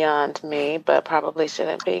that's beyond me, but probably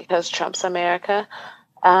shouldn't be because Trump's America,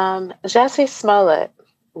 Jussie Smollett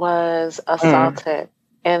was assaulted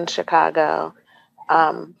in Chicago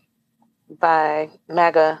by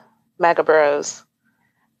MAGA bros.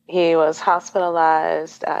 He was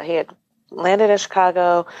hospitalized. He had landed in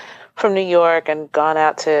Chicago from New York and gone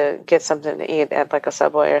out to get something to eat at like a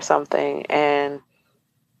Subway or something. And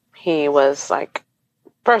he was like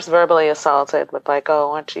first verbally assaulted with like,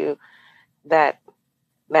 "Oh, aren't you that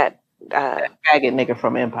faggot nigga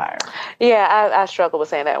from Empire?" Yeah, I struggle with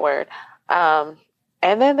saying that word.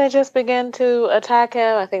 And then they just began to attack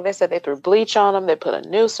him. I think they said they threw bleach on him. They put a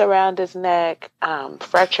noose around his neck,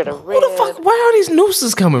 fractured a rib. Who the fuck? Where are these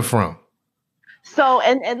nooses coming from? So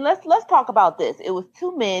and let's talk about this. It was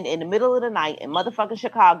two men in the middle of the night in motherfucking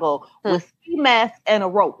Chicago with ski masks and a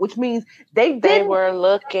rope, which means they were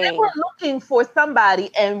looking for somebody,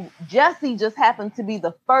 and Jesse just happened to be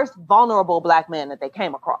the first vulnerable black man that they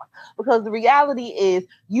came across. Because the reality is,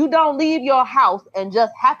 you don't leave your house and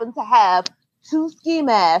just happen to have two ski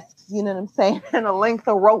masks, you know what I'm saying, and a length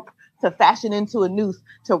of rope to fashion into a noose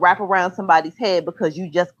to wrap around somebody's head because you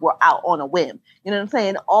just were out on a whim. You know what I'm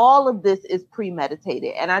saying? All of this is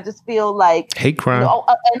premeditated. And I just feel like hate crime,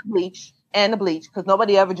 and the bleach, because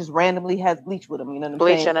nobody ever just randomly has bleach with them. You know what I'm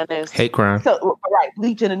bleach saying? And a noose. Hate crime. So, right,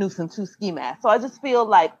 bleach and a noose and two ski masks. So I just feel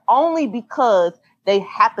like only because they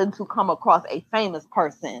happen to come across a famous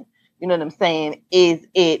person, you know what I'm saying, is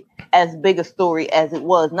it as big a story as it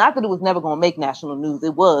was. Not that it was never going to make national news.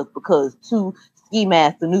 It was, because two ski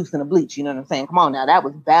mask, a noose, and a bleach. You know what I'm saying? Come on now, that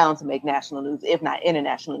was bound to make national news, if not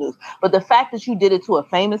international news. But the fact that you did it to a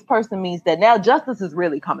famous person means that now justice is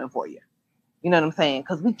really coming for you. You know what I'm saying?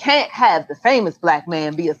 Because we can't have the famous black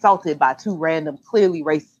man be assaulted by two random, clearly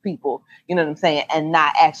racist people, you know what I'm saying, and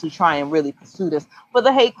not actually try and really pursue this for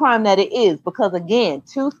the hate crime that it is. Because again,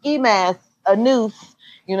 two ski masks, a noose,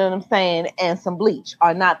 you know what I'm saying, and some bleach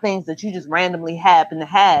are not things that you just randomly happen to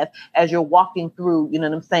have as you're walking through, you know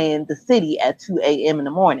what I'm saying, the city at 2 a.m. in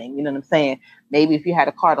the morning. You know what I'm saying? Maybe if you had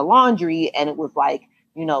a cart of laundry and it was like,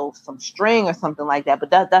 you know, some string or something like that,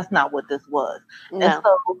 but that's not what this was. No. And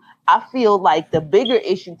so I feel like the bigger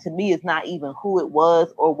issue to me is not even who it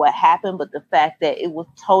was or what happened, but the fact that it was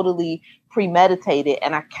totally premeditated,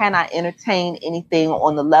 and I cannot entertain anything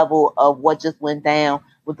on the level of what just went down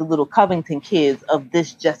with the little Covington kids of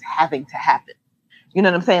this just having to happen. You know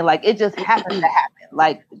what I'm saying? Like, it just happened to happen.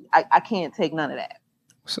 Like, I can't take none of that.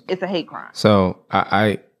 It's a hate crime. So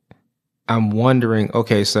I'm wondering,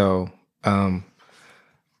 okay, so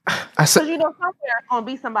I said, because you know, somewhere it's gonna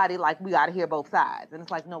be somebody like, we got to hear both sides, and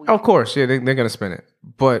it's like, no, of course, yeah, they're gonna spin it.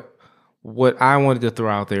 But what I wanted to throw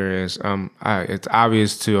out there is, it's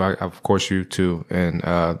obvious to, of course, you too, and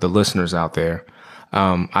the listeners out there.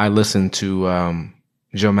 I listen to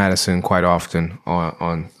Joe Madison quite often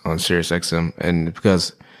on SiriusXM, and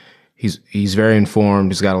because he's very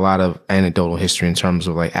informed, he's got a lot of anecdotal history in terms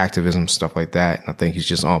of like activism, stuff like that. And I think he's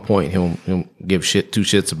just on point. He'll give two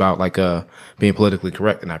shits about like being politically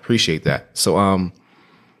correct, and I appreciate that. So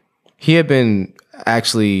he had been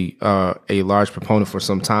actually a large proponent for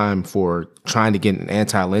some time for trying to get an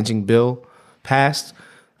anti-lynching bill passed.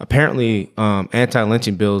 Apparently,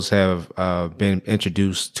 anti-lynching bills have been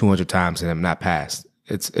introduced 200 times and have not passed.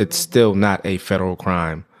 It's still not a federal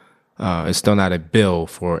crime. It's still not a bill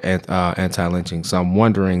for anti-lynching. So I'm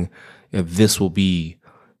wondering if this will be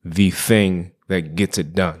the thing that gets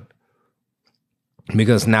it done,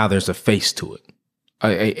 because now there's a face to it,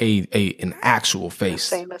 an actual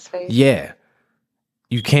face, a famous face. Yeah,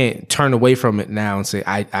 you can't turn away from it now and say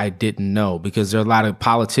I didn't know, because there are a lot of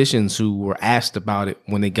politicians who were asked about it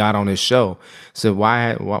when they got on his show. Said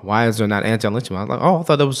why is there not anti-lynching? I was like, I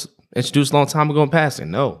thought that was introduced a long time ago and passed.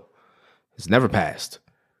 And no, it's never passed.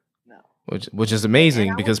 Which is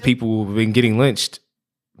amazing, because people who've been getting lynched,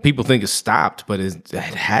 people think it's stopped, but it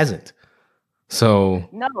hasn't. So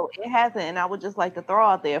no, it hasn't. And I would just like to throw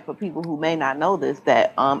out there for people who may not know this,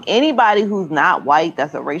 that anybody who's not white,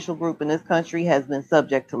 that's a racial group in this country, has been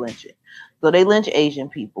subject to lynching. So they lynch Asian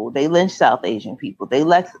people, they lynch South Asian people, they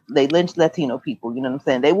lynch Latino people. You know what I'm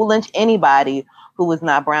saying? They will lynch anybody who is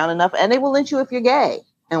not brown enough, and they will lynch you if you're gay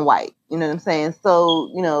and white. You know what I'm saying? So,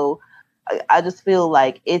 you know, I just feel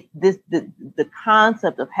like the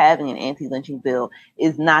concept of having an anti-lynching bill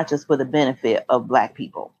is not just for the benefit of Black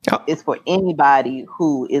people. Oh. It's for anybody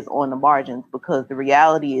who is on the margins, because the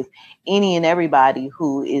reality is any and everybody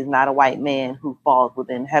who is not a white man who falls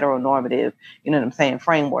within heteronormative, you know what I'm saying,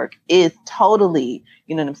 framework is totally,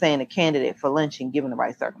 you know what I'm saying, a candidate for lynching given the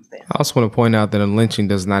right circumstances. I also want to point out that a lynching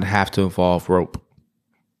does not have to involve rope.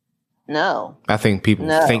 No. I think people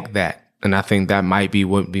think that. And I think that might be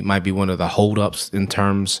one of the holdups in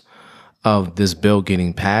terms of this bill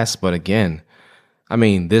getting passed. But again, I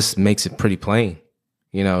mean, this makes it pretty plain.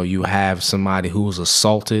 You know, you have somebody who was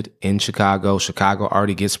assaulted in Chicago. Chicago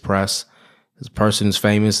already gets press. This person is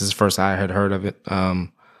famous. This is the first I had heard of it. Yeah,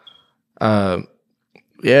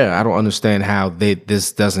 I don't understand how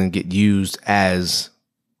this doesn't get used as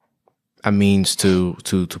a means to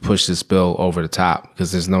push this bill over the top,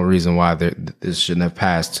 because there's no reason why this shouldn't have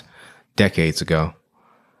passed decades ago.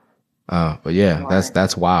 But yeah,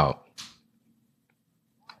 that's wild.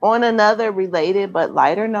 On another related but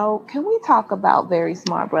lighter note, can we talk about Very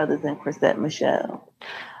Smart Brothers and Chrisette Michele?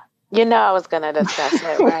 You know I was going to discuss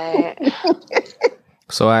it, right?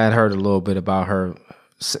 So I had heard a little bit about her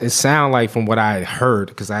it sounded like from what I heard,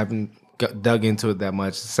 because I haven't dug into it that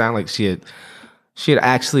much, it sounded like she had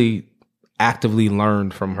actually actively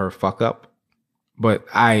learned from her fuck up. But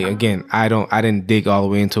I didn't dig all the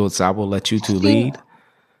way into it, so I will let you two lead.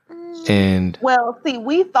 And well, see,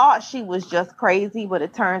 we thought she was just crazy, but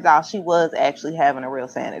it turns out she was actually having a real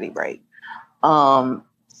sanity break.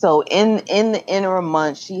 So in the interim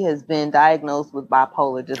months, she has been diagnosed with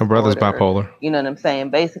bipolar disorder. Her brother's bipolar. You know what I'm saying?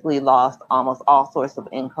 Basically lost almost all sorts of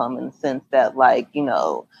income in the sense that, like, you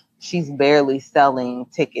know, she's barely selling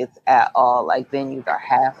tickets at all. Like, venues are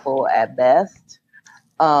half full at best.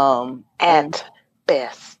 At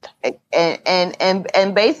best.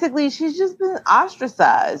 And basically she's just been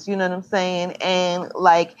ostracized, you know what I'm saying? And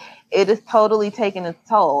like, it is totally taking its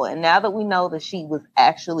toll. And now that we know that she was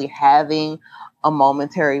actually having a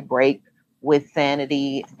momentary break with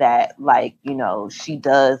sanity, that, like, you know, she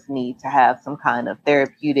does need to have some kind of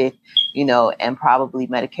therapeutic, you know, and probably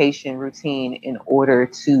medication routine in order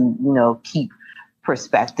to, you know, keep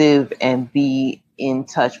perspective and be in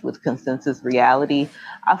touch with consensus reality.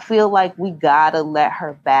 I feel like we gotta let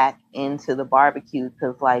her back into the barbecue,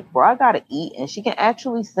 because, like, bro, I gotta eat, and she can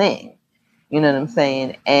actually sing. You know what I'm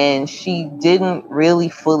saying? And she didn't really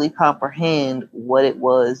fully comprehend what it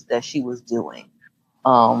was that she was doing,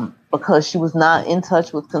 because she was not in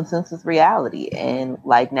touch with consensus reality. And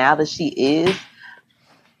like, now that she is,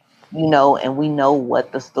 you know, and we know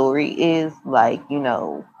what the story is, like, you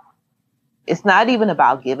know, it's not even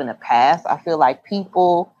about giving a pass. I feel like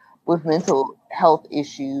people with mental health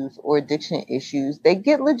issues or addiction issues, they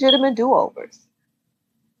get legitimate do-overs.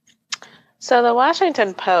 So the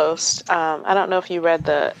Washington Post, I don't know if you read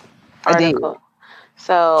the article.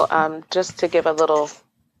 So just to give a little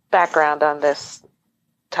background on this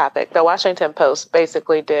topic, the Washington Post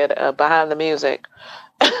basically did a behind the music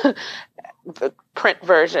the print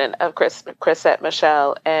version of Chrisette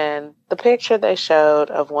Michele, and the picture they showed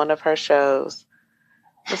of one of her shows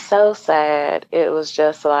was so sad. It was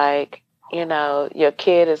just like, you know, your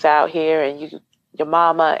kid is out here and your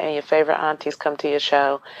mama and your favorite aunties come to your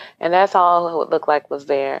show, and that's all it looked like was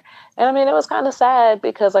there. And I mean, it was kind of sad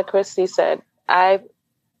because, like Christy said, I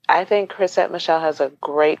think Chrisette Michele has a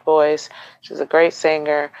great voice. She's a great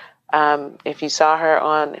singer. If you saw her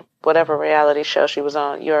on whatever reality show she was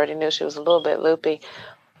on, you already knew she was a little bit loopy.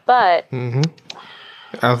 But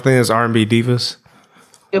I think it's R&B Divas.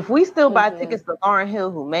 If we still buy tickets to Lauryn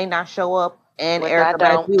Hill, who may not show up, and Erykah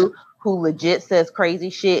Badu, who legit says crazy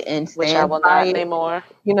shit and stands which I will not anymore,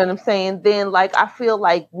 you know what I'm saying? Then, like, I feel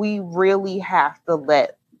like we really have to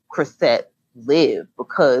let Chrisette live,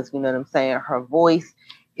 because, you know what I'm saying, her voice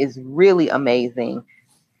is really amazing.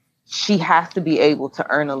 She has to be able to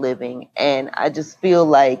earn a living. And I just feel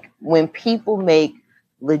like when people make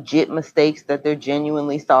legit mistakes that they're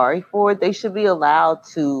genuinely sorry for, they should be allowed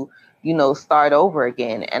to, you know, start over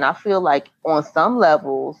again. And I feel like on some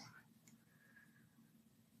levels,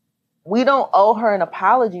 we don't owe her an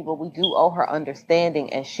apology, but we do owe her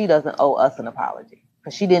understanding, and she doesn't owe us an apology,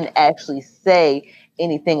 because she didn't actually say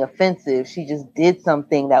anything offensive. She just did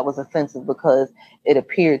something that was offensive because it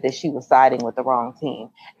appeared that she was siding with the wrong team.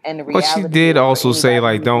 And the reality, but she did also say,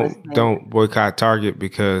 like, don't boycott Target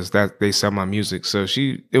because that they sell my music. So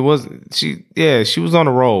she was on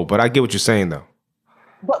a roll. But I get what you're saying, though.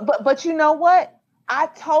 But you know what? I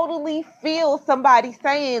totally feel somebody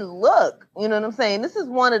saying, look, you know what I'm saying? This is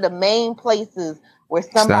one of the main places where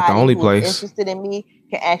somebody who's interested in me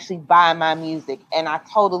can actually buy my music. And I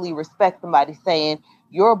totally respect somebody saying,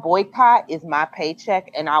 your boycott is my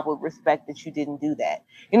paycheck, and I would respect that you didn't do that.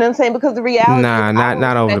 You know what I'm saying? Because the reality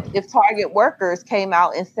is, if Target workers came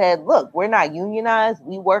out and said, look, we're not unionized,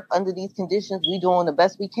 we work under these conditions, we doing the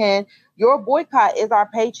best we can, your boycott is our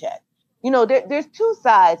paycheck. You know, there's two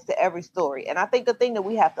sides to every story. And I think the thing that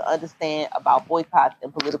we have to understand about boycotts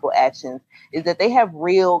and political actions is that they have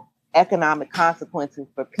real economic consequences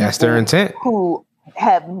for people. That's their intent. Who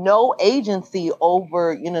have no agency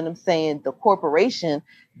over, you know what I'm saying, the corporation.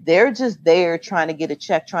 They're just there trying to get a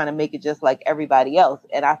check, trying to make it just like everybody else.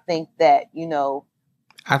 And I think that, you know,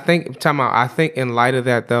 I think in light of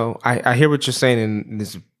that, though, I hear what you're saying, and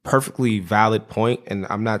it's a perfectly valid point, and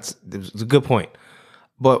it's a good point.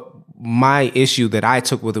 But my issue that I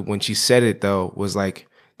took with it when she said it, though, was like,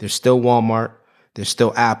 there's still Walmart, there's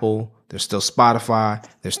still Apple, there's still Spotify,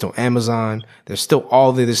 there's still Amazon, there's still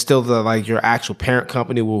the like your actual parent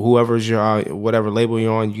company, or whoever's your whatever label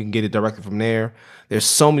you're on, you can get it directly from there. There's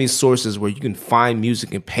so many sources where you can find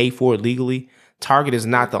music and pay for it legally. Target is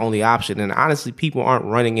not the only option, and honestly, people aren't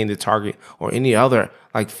running into Target or any other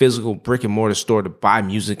like physical brick and mortar store to buy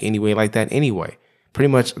music anyway like that anyway. Pretty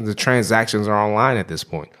much the transactions are online at this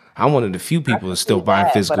point. I'm one of the few I people can that's still see buying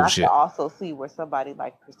that, but physical I can shit. also see where somebody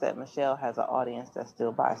like Chrisette Michelle has an audience that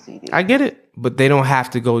still buys CDs. I get it, but they don't have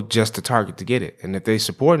to go just to Target to get it. And if they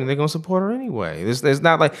support it, they're gonna support her anyway. It's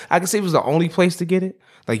not like I can say it was the only place to get it.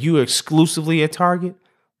 Like you were exclusively at Target,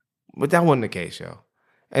 but that wasn't the case, yo.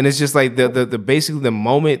 And it's just like the basically the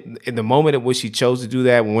moment at which she chose to do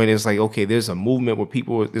that, when it's like, okay, there's a movement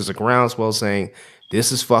where there's a groundswell saying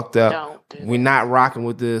this is fucked up. Don't do We're that. not rocking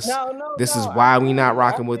with this. No, This is I why we feel not you.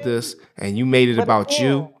 rocking I with feel this, you. and you made it But about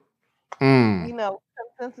again, you.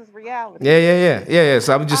 consensus reality. Yeah.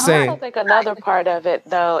 So I'm just I also saying. think another part of it,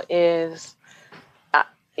 though, is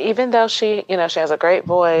even though she has a great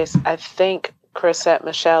voice, I think Chrisette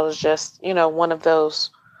Michelle is just, one of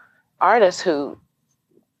those artists who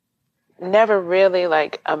never really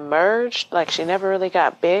like emerged. Like she never really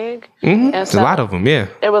got big. Mm-hmm. And There's a lot of them, yeah.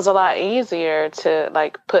 It was a lot easier to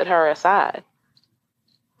like put her aside.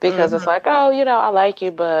 Because it's like, oh, I like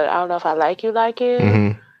you, but I don't know if I like you like it.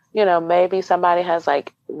 Mm-hmm. Maybe somebody has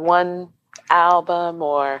like one album,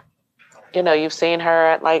 or, you've seen her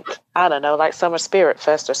at like, I don't know, like Summer Spirit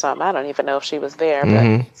Fest or something. I don't even know if she was there,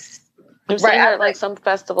 but you've seen her at like some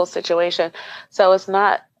festival situation. So it's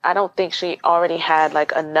not, I don't think she already had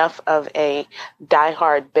like enough of a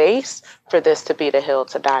diehard base for this to be the hill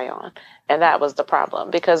to die on. And that was the problem,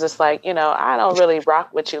 because it's like, I don't really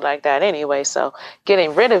rock with you like that anyway. So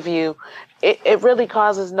getting rid of you, it really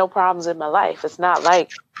causes no problems in my life. It's not like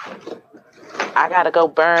I got to go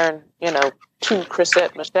burn, 2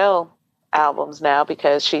 Chrisette Michelle albums now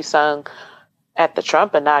because she sung at the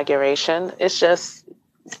Trump inauguration. It's just,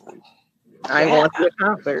 I ain't going to a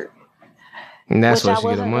concert. And that's where she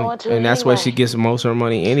gets her money. And that's where she gets most of her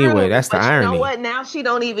money anyway. That's the irony. You know what? Now she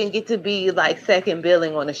don't even get to be like second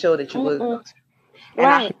billing on the show that you would go to. And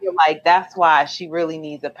I feel like that's why she really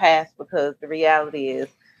needs a pass, because the reality is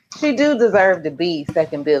she do deserve to be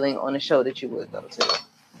second billing on the show that you would go to.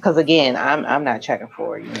 Because again, I'm not checking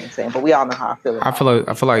for it, you know what I'm saying? But we all know how I feel about it.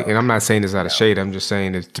 I feel like, and I'm not saying this out of shade, I'm just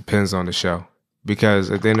saying it depends on the show. Because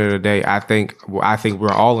at the end of the day, I think we're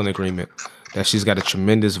all in agreement that she's got a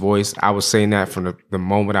tremendous voice. I was saying that from the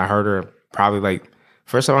moment I heard her. Probably like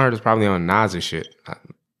first time I heard is probably on Nas's shit.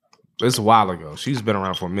 It's a while ago. She's been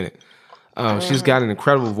around for a minute. She's got an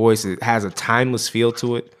incredible voice. It has a timeless feel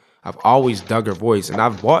to it. I've always dug her voice, and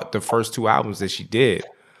I've bought the first 2 albums that she did.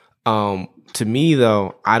 To me,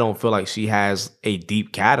 though, I don't feel like she has a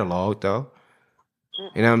deep catalog, though.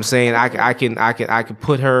 You know what I'm saying? I can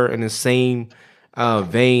put her in the same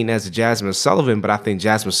vein as Jasmine Sullivan, but I think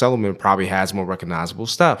Jasmine Sullivan probably has more recognizable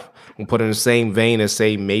stuff. We'll put her in the same vein as,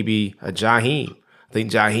 say, maybe a Jaheim. I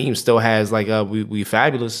think Jaheim still has like we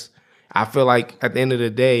Fabulous. I feel like at the end of the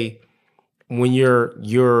day, when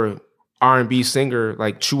you're R&B singer,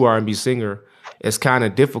 like true R&B singer, it's kind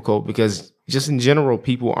of difficult because just in general,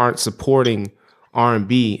 people aren't supporting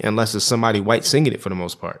R&B unless it's somebody white singing it for the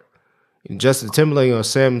most part. Justin Timberlake or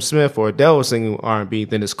Sam Smith or Adele singing R&B,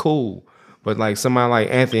 then it's cool. But like somebody like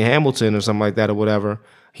Anthony Hamilton or something like that or whatever,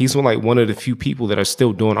 he's one of the few people that are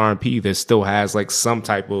still doing R&B that still has like some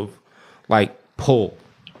type of like pull.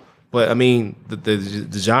 But I mean, the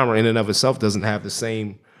genre in and of itself doesn't have the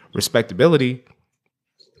same respectability.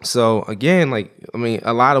 So again, like, I mean,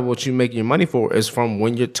 a lot of what you make your money for is from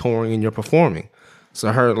when you're touring and you're performing.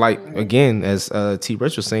 So her, like, again, as T.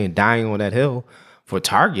 Rich was saying, dying on that hill for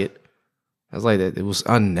Target, I was like, it was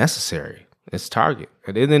unnecessary. It's Target.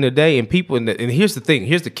 At the end of the day, and people, and here's the thing,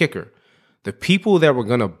 here's the kicker. The people that were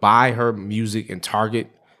going to buy her music in Target,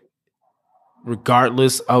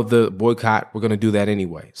 regardless of the boycott, were going to do that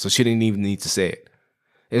anyway. So she didn't even need to say it.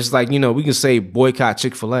 It's like, we can say boycott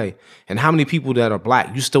Chick-fil-A. And how many people that are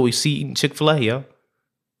black, you still see eating Chick-fil-A, yo?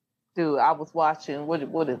 Dude, I was watching, what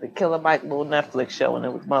is it, Killer Mike little Netflix show, and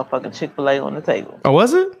it was motherfucking Chick-fil-A on the table. Oh,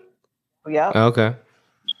 was it? Yeah. Okay.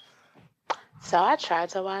 So I tried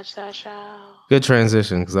to watch that show. Good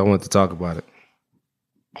transition, because I wanted to talk about it.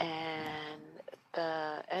 And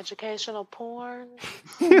the educational porn.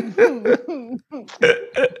 That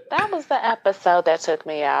was the episode that took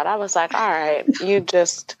me out. I was like, all right, you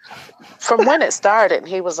just, from when it started,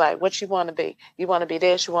 he was like, what you want to be? You want to be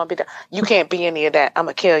this? You want to be that? You can't be any of that. I'm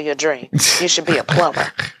going to kill your dream. You should be a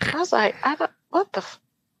plumber. I was like, what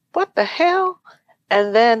the hell?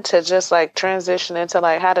 And then to just like transition into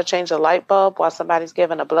like how to change a light bulb while somebody's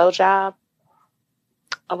giving a blowjob.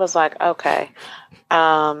 I was like, okay,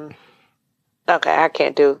 I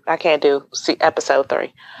can't do episode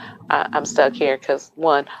 3. I'm stuck here because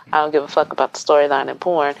 1, I don't give a fuck about the storyline in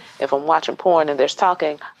porn. If I'm watching porn and there's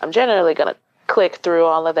talking, I'm generally gonna click through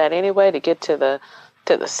all of that anyway to get to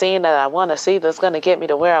the scene that I want to see that's gonna get me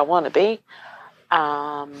to where I want to be.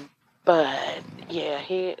 But yeah,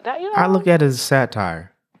 I look at it as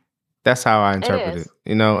satire. That's how I it interpret it, is.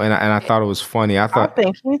 and I It, thought it was funny. I I thought,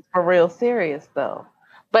 think he's for real serious though.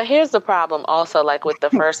 but here's the problem also, like with the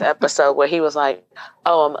first episode where he was like,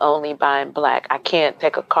 "Oh, I'm only buying black. I can't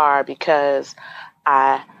take a car because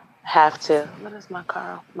I have to." What is my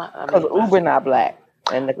car? Because Uber not black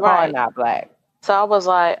and the car Right. not black. So I was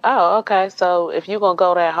like, "Oh, okay. So if you're gonna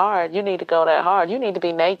go that hard, you need to go that hard. You need to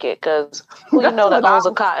be naked because who you That's know that what I owns a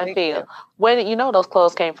was cotton thinking. field? Where you know those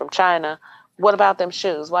clothes came from China? What about them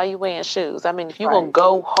shoes? Why you wearing shoes? I mean, if you're gonna Right.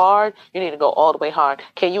 go hard, you need to go all the way hard.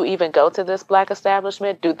 Can you even go to this black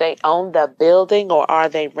establishment? Do they own the building or are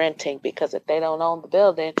they renting? Because if they don't own the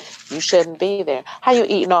building, you shouldn't be there. How you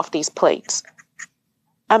eating off these plates?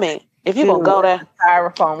 I mean, if you're gonna Shoes, go there,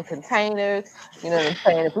 styrofoam containers. You know what I'm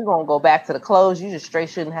saying? If we're gonna go back to the clothes, you just straight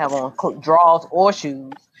shouldn't have on drawers or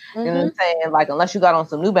shoes. You know what mm-hmm. I'm saying? Like unless you got on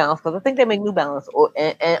some New Balance, because I think they make New Balance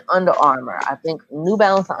and Under Armour. I think New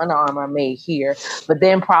Balance and Under Armour are made here, but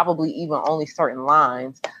then probably even only certain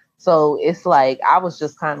lines. So it's like I was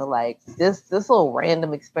just kind of like this little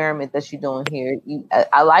random experiment that you're doing here.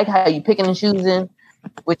 I like how you picking and choosing,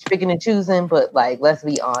 which picking and choosing, but like let's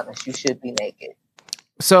be honest, you should be naked.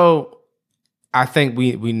 so I think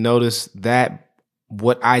we noticed that.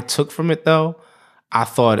 What I took from it, though, I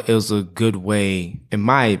thought it was a good way, in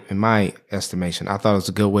my estimation, I thought it was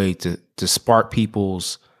a good way to spark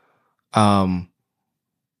people's um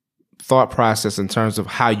thought process in terms of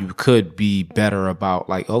how you could be better about,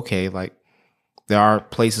 like, okay, like there are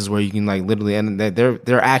places where you can like literally, and there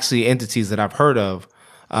are actually entities that I've heard of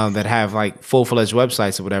that have like full-fledged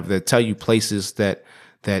websites or whatever that tell you places that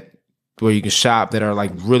where you can shop that are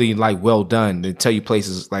like really like well done. They tell you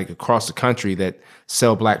places like across the country that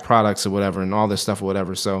sell black products or whatever and all this stuff or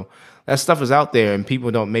whatever. So that stuff is out there and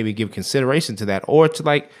people don't maybe give consideration to that, or to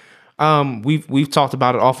like we've talked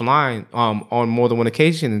about it offline on more than one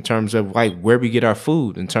occasion in terms of like where we get our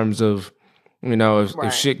food, in terms of, if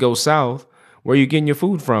Right. shit goes south, where you getting your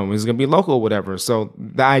food from? Is it gonna be local or whatever? So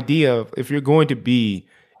the idea of, if you're going to be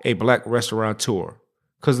a black restaurateur,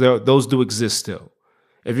 because those do exist still.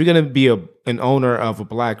 If you're gonna be an owner of a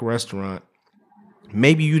black restaurant,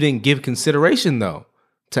 maybe you didn't give consideration though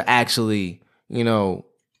to actually,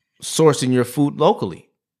 sourcing your food locally.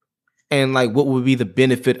 And like, what would be the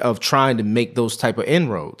benefit of trying to make those type of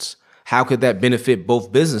inroads? How could that benefit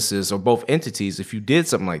both businesses or both entities if you did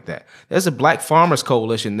something like that? There's a Black Farmers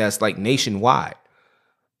Coalition that's like nationwide.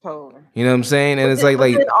 Totally. You know what I'm saying? And it's But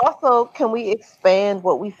like then also, can we expand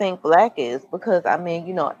what we think black is? Because I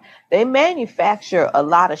mean, they manufacture a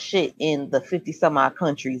lot of shit in the 50 some odd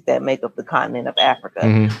countries that make up the continent of Africa.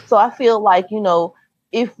 mhm, So I feel like,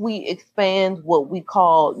 if we expand what we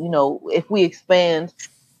call, if we expand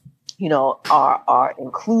our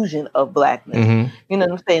inclusion of blackness. mhm, You know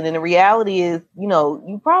what I'm saying? And the reality is,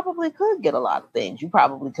 you probably could get a lot of things. You could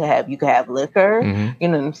have liquor, mhm, you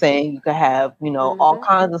know what I'm saying? You could have, all Mm-hmm.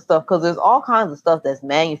 kinds of stuff, because there's all kinds of stuff that's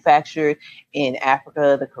manufactured in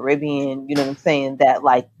Africa, the Caribbean, you know what I'm saying, that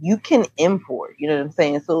like you can import, you know what I'm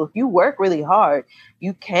saying? So if you work really hard,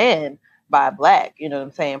 you can buy black, you know what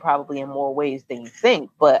I'm saying, probably in more ways than you think.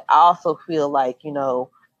 But I also feel like,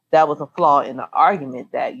 that was a flaw in the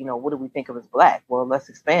argument that, what do we think of as black? Well, let's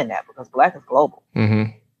expand that because black is global.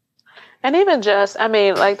 mhm, And even just, I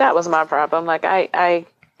mean, like that was my problem. Like I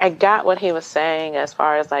got what he was saying as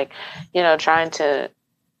far as like, trying to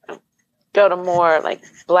go to more like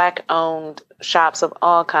black owned shops of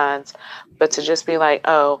all kinds, but to just be like,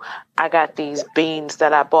 oh, I got these beans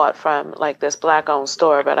that I bought from like this black owned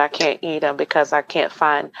store, but I can't eat them because I can't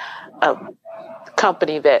find a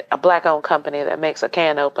a black owned company that makes a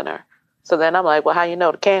can opener. So then I'm like, well, how you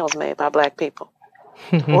know the can was made by black people?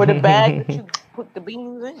 Or the bag that you put the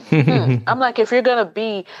beans in. I'm like, if you're gonna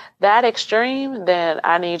be that extreme, then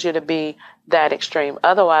I need you to be that extreme.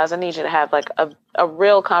 Otherwise, I need you to have like a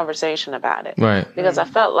real conversation about it. Right. Because I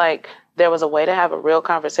felt like there was a way to have a real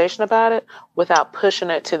conversation about it without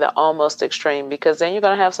pushing it to the almost extreme. Because then you're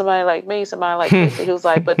gonna have somebody like me, somebody like Casey, who's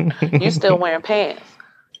like, but you still wearing pants.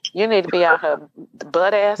 You need to be out here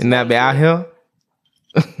butt ass And that be out here?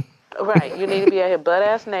 Right. You need to be out here butt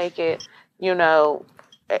ass naked,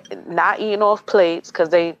 not eating off plates, because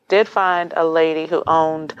they did find a lady who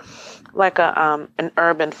owned like an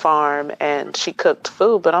urban farm and she cooked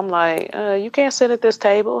food. But I'm like, you can't sit at this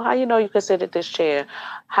table. How you know you can sit at this chair?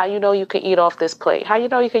 How you know you can eat off this plate? How you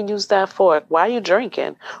know you can use that fork? Why are you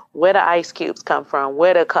drinking? Where the ice cubes come from?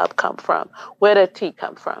 Where the cup come from? Where the tea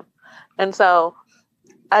come from? And so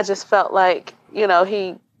I just felt like,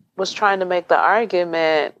 he was trying to make the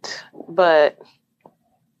argument, but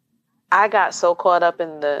I got so caught up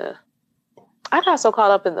in I got so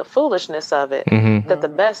caught up in the foolishness of it that the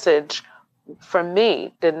message for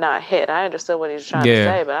me did not hit. I understood what he was trying to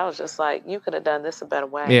say, but I was just like, you could have done this a better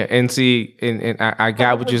way. Yeah, and see, and I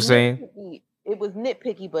got what you're saying. It was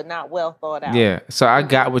nitpicky, but not well thought out. Yeah, so I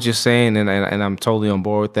got what you're saying, and I'm totally on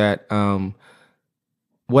board with that.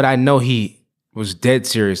 What I know he was dead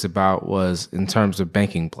serious about was in terms of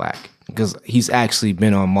banking black, because he's actually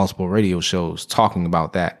been on multiple radio shows talking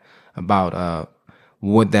about that, about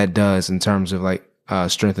what that does in terms of like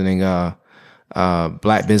strengthening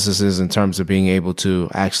black businesses in terms of being able to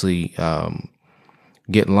actually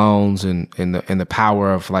get loans and the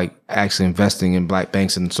power of like actually investing in black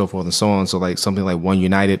banks and so forth and so on. So like something like One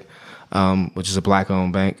United, which is a black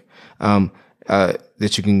owned bank,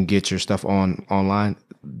 that you can get your stuff online.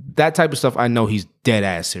 That type of stuff I know he's dead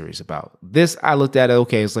ass serious about. This I looked at it,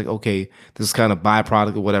 okay, it's like, okay, this is kind of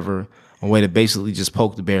byproduct or whatever, a way to basically just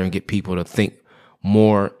poke the bear and get people to think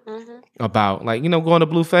more about, like, going to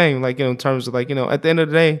Blue Flame, like, in terms of like, at the end of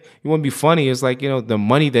the day, you want to be funny. It's like, the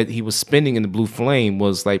money that he was spending in the Blue Flame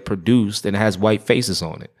was like produced and it has white faces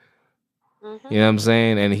on it. You know what I'm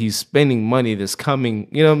saying? And he's spending money that's coming,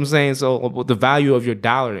 you know what I'm saying? So the value of your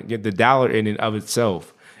dollar, the dollar in and of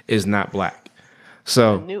itself is not black.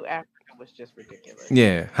 So New Africa was just ridiculous.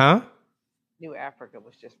 Yeah. Huh? New Africa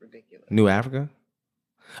was just ridiculous. New Africa?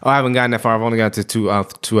 Oh, I haven't gotten that far. I've only got to two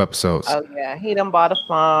episodes. Oh yeah, he done bought a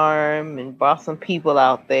farm and bought some people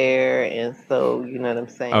out there, and so you know what I'm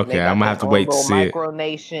saying. Okay, I'm gonna have to wait to see it.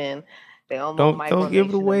 Micronation. Don't give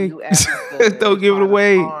it away. Don't give it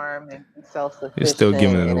away. You're still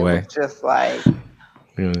giving it away. Just like,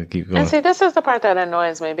 keep going. And see, this is the part that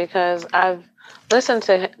annoys me, because I've listened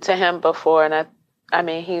to him before, and I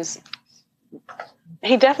mean,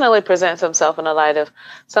 he definitely presents himself in the light of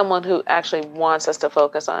someone who actually wants us to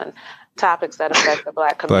focus on topics that affect the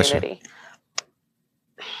black community.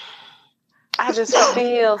 I just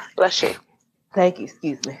feel, bless you. Thank you,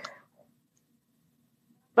 excuse me.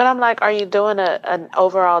 But I'm like, are you doing an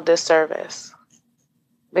overall disservice?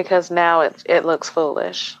 Because now it looks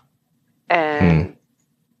foolish. And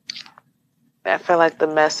I feel like the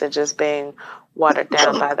message is being watered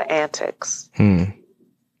down by the antics.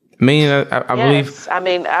 I mean, I believe. I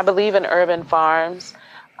mean, I believe in urban farms.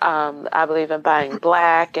 I believe in buying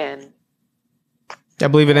black, and I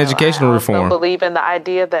believe in educational reform. I believe in the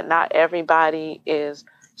idea that not everybody is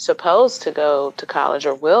supposed to go to college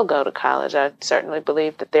or will go to college. I certainly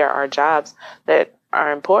believe that there are jobs that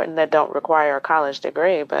are important that don't require a college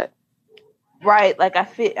degree, but. Right, like I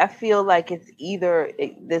feel like it's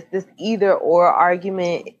this either or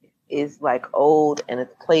argument is like old and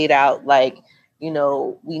it's played out like,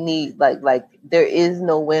 we need like there is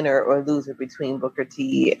no winner or loser between Booker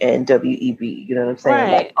T and WEB. You know what I'm saying?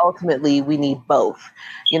 Right. Like ultimately we need both.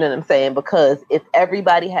 You know what I'm saying? Because if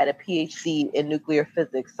everybody had a PhD in nuclear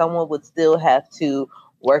physics, someone would still have to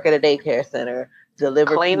work at a daycare center,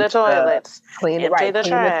 deliver clean the toilets, empty the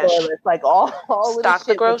trash, the toilets, like all stock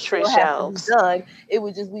the grocery shelves. Done. It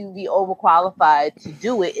would just we would be overqualified to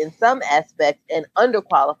do it in some aspects and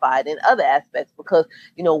underqualified in other aspects, because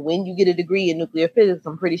when you get a degree in nuclear physics,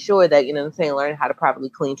 I'm pretty sure that learning how to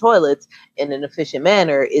properly clean toilets in an efficient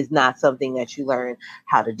manner is not something that you learn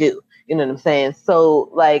how to do. You know what I'm saying?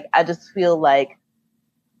 So like I just feel like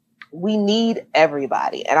we need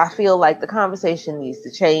everybody. And I feel like the conversation needs to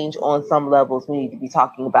change on some levels. We need to be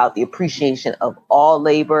talking about the appreciation of all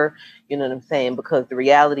labor, you know what I'm saying? Because the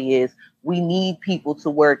reality is we need people to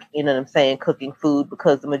work, cooking food,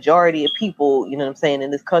 because the majority of people,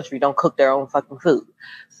 in this country don't cook their own fucking food.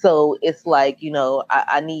 So it's like,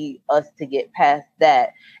 I need us to get past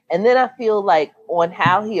that. And then I feel like on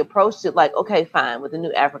how he approached it, like, okay, fine, with the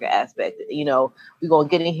New Africa aspect, we're going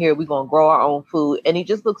to get in here, we're going to grow our own food. And he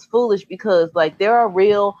just looks foolish because, like, there are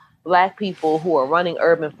real Black people who are running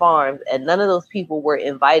urban farms, and none of those people were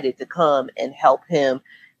invited to come and help him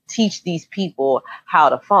teach these people how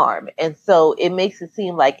to farm. And so it makes it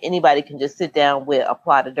seem like anybody can just sit down with a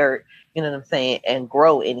plot of dirt, you know what I'm saying, and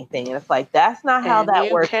grow anything. And it's like, that's not how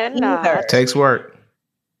that works either. It takes work.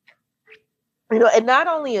 And not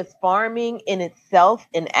only is farming in itself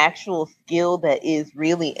an actual skill that is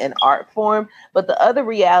really an art form, but the other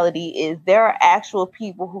reality is there are actual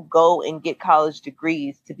people who go and get college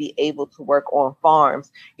degrees to be able to work on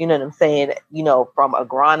farms. You know what I'm saying? From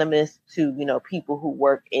agronomists to, people who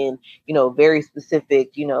work in, very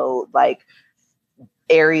specific, like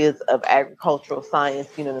areas of agricultural science,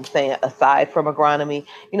 you know what I'm saying, aside from agronomy,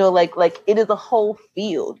 you know, like it is a whole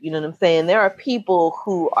field, you know what I'm saying? There are people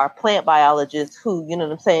who are plant biologists who, you know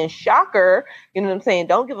what I'm saying, shocker, you know what I'm saying,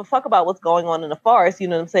 don't give a fuck about what's going on in the forest, you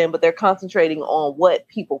know what I'm saying, but they're concentrating on what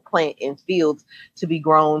people plant in fields to be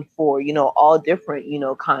grown for, you know, all different, you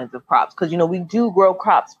know, kinds of crops. Because, you know, we do grow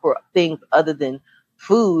crops for things other than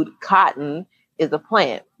food. Cotton is a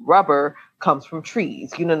plant. Rubber comes from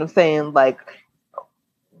trees. You know what I'm saying? Like,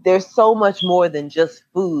 there's so much more than just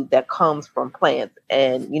food that comes from plants.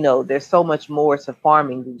 And, you know, there's so much more to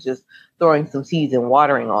farming than just throwing some seeds and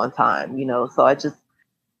watering on time, you know? So I just,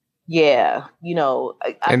 yeah, you know,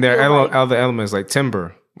 and there are other elements like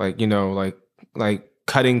timber, like, you know, like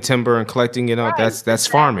cutting timber and collecting it out. Right, that's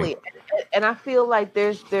farming. And I feel like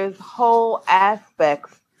there's whole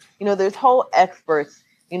aspects, you know, there's whole experts,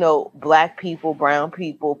 you know, Black people, brown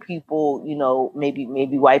people, you know, maybe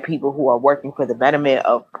white people who are working for the betterment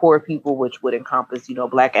of poor people, which would encompass, you know,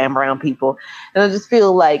 Black and brown people. And I just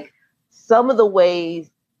feel like some of the ways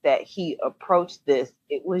that he approached this,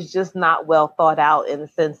 it was just not well thought out, in the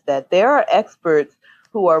sense that there are experts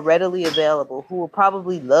who are readily available, who will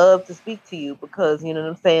probably love to speak to you because, you know what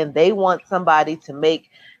I'm saying, they want somebody to make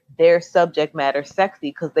their subject matter sexy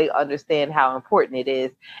because they understand how important it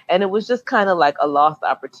is. And it was just kind of like a lost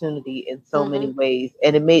opportunity in so many ways.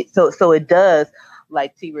 And it made so it does,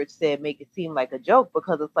 like T Rich said, make it seem like a joke,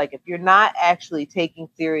 because it's like, if you're not actually taking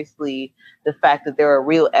seriously the fact that there are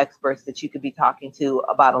real experts that you could be talking to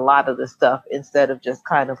about a lot of the stuff, instead of just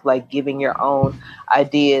kind of like giving your own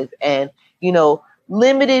ideas and, you know,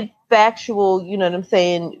 limited factual, you know what I'm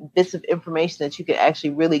saying, bits of information that you can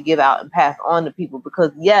actually really give out and pass on to people.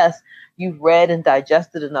 Because yes, you've read and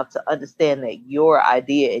digested enough to understand that your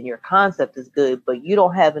idea and your concept is good, but you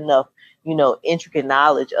don't have enough, you know, intricate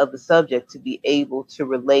knowledge of the subject to be able to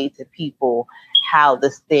relate to people how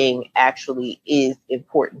this thing actually is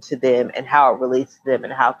important to them and how it relates to them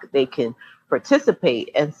and how they can participate.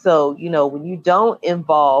 And so, you know, when you don't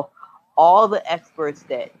involve all the experts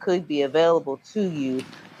that could be available to you,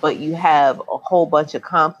 but you have a whole bunch of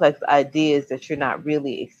complex ideas that you're not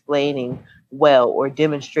really explaining well or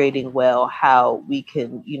demonstrating well how we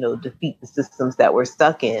can, you know, defeat the systems that we're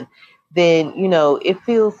stuck in, then, you know, it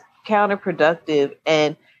feels counterproductive.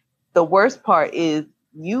 And the worst part is,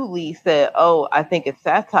 you, Lee, said, oh, I think it's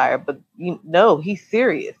satire, but you know, he's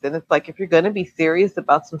serious. And it's like, if you're going to be serious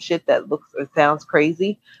about some shit that looks or sounds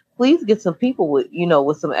crazy, please get some people with, you know,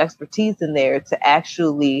 with some expertise in there to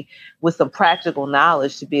actually, with some practical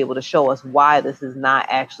knowledge, to be able to show us why this is not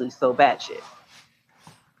actually so batshit.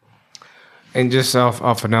 And just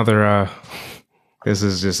off another, this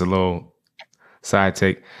is just a little side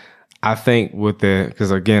take. I think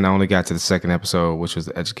because again, I only got to the second episode, which was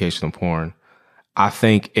the educational porn. I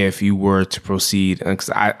think if you were to proceed,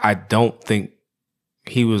 because I don't think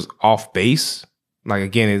he was off base. Like,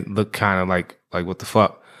 again, it looked kind of like what the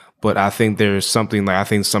fuck. But I think there's something, like, I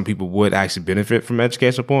think some people would actually benefit from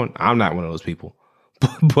educational porn. I'm not one of those people.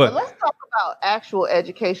 But let's talk about actual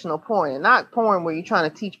educational porn, and not porn where you're trying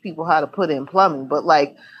to teach people how to put in plumbing. But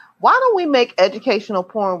like, why don't we make educational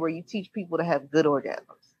porn where you teach people to have good orgasms?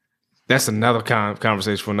 That's another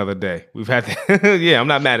conversation for another day. We've had that. Yeah, I'm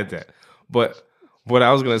not mad at that. But what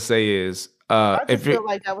I was going to say is, I just feel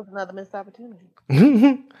like that was another missed opportunity.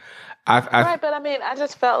 Right, but I mean, I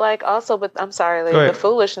just felt like also with, I'm sorry, Lee, the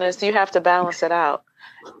foolishness, you have to balance it out.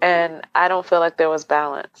 And I don't feel like there was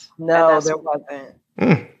balance. No, there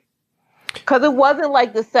wasn't. Because it wasn't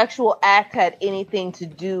like the sexual act had anything to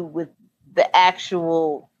do with the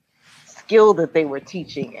actual skill that they were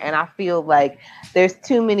teaching. And I feel like there's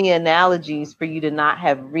too many analogies for you to not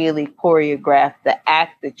have really choreographed the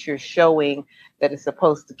act that you're showing that is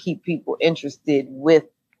supposed to keep people interested with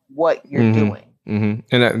what you're doing. Mm-hmm.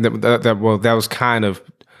 And that was kind of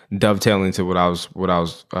dovetailing to what I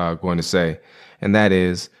was going to say, and that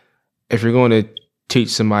is, if you're going to teach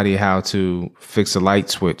somebody how to fix a light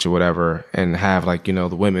switch or whatever, and have, like, you know,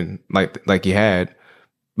 the women like you had,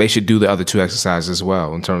 they should do the other two exercises as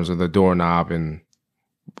well, in terms of the doorknob and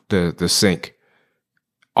the sink.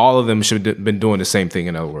 All of them should have been doing the same thing,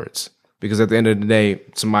 in other words, because at the end of the day,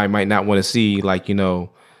 somebody might not want to see, like, you know,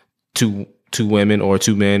 two women or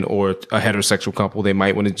two men or a heterosexual couple. They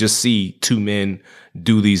might want to just see two men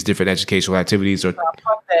do these different educational activities. Or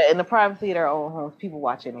in the privacy of their own homes, people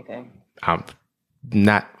watch anything.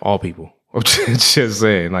 Not all people. I'm just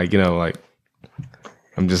saying, like, you know, like,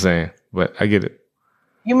 I'm just saying, but I get it.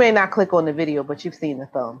 You may not click on the video, but you've seen the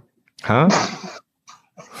thumb. Huh?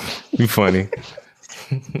 You funny.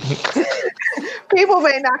 People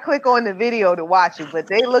may not click on the video to watch it, but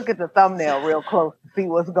they look at the thumbnail real close to see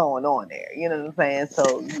what's going on there. You know what I'm saying?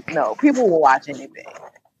 So, no, people will watch anything.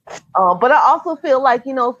 But I also feel like, if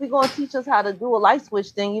you're going to teach us how to do a light switch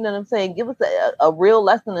thing, you know what I'm saying? Give us a real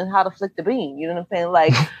lesson in how to flick the beam. You know what I'm saying?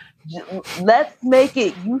 Like, let's make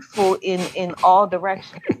it useful in all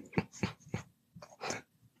directions.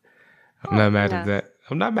 I'm not mad at that.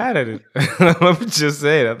 I'm not mad at it. I'm just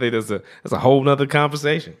saying. I think that's a whole nother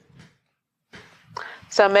conversation.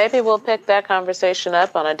 So maybe we'll pick that conversation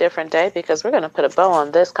up on a different day because we're going to put a bow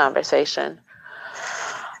on this conversation.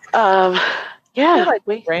 Yeah, I feel like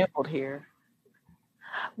we rambled here.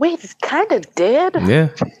 We kind of did. Yeah,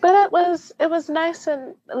 but it was nice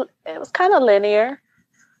and it was kind of linear.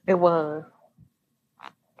 It was.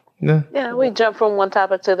 Yeah. We jumped from one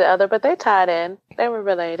topic to the other, but they tied in. They were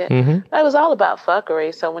related. Mm-hmm. It was all about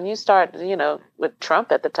fuckery. So when you start, with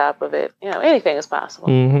Trump at the top of it, anything is possible.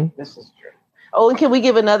 Mm-hmm. This is true. Oh, and can we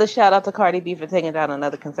give another shout out to Cardi B for taking down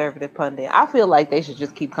another conservative pundit? I feel like they should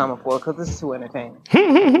just keep coming forward because this is too entertaining.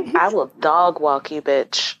 I will dog walk you,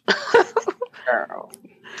 bitch. Girl.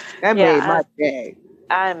 That made my day.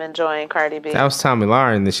 I'm enjoying Cardi B. That was Tommy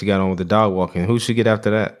Lauren that she got on with the dog walking. Who should get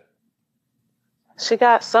after that? She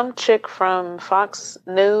got some chick from Fox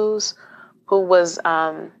News who was,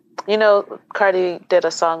 Cardi did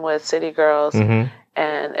a song with City Girls. Mm-hmm.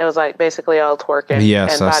 And it was like basically all twerking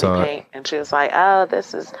and body paint. And she was like, oh,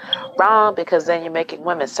 this is wrong because then you're making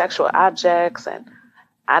women sexual objects. And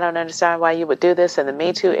I don't understand why you would do this in the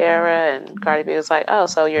Me Too era. And Cardi B was like, oh,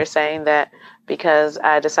 so you're saying that because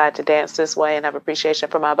I decide to dance this way and have appreciation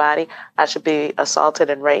for my body, I should be assaulted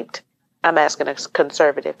and raped? I'm asking a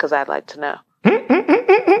conservative because I'd like to know.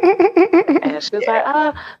 And she was like,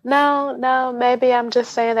 oh, no, maybe I'm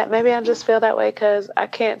just saying that. Maybe I just feel that way because I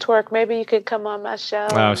can't twerk. Maybe you could come on my show.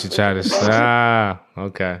 Oh, she tried to.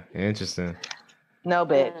 Okay. Interesting. No,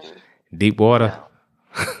 bitch. Deep water.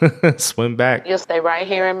 No. Swim back. You'll stay right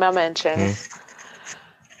here in my mentions.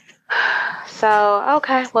 So,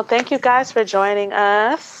 okay. Well, thank you guys for joining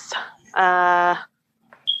us. Find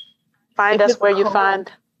us where you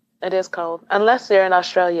find... It is cold. Unless you're in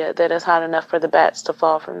Australia, that is hot enough for the bats to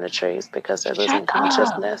fall from the trees because they're losing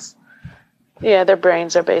consciousness. Yeah, their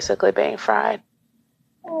brains are basically being fried.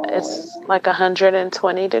 It's like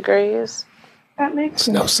 120 degrees. That makes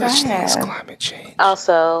no such thing as climate change.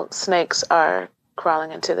 Also, snakes are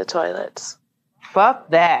crawling into the toilets.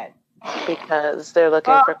 Fuck that. Because they're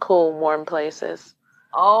looking for cool, warm places.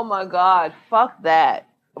 Oh my God. Fuck that.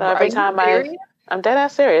 So every time I'm dead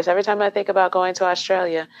ass serious. Every time I think about going to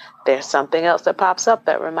Australia, there's something else that pops up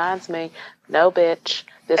that reminds me, no, bitch,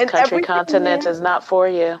 this country continent is not for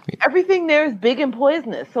you. Everything there is big and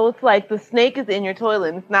poisonous. So it's like the snake is in your toilet.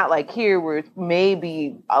 And it's not like here where it's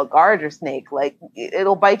maybe a garter snake. Like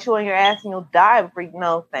it'll bite you on your ass and you'll die before you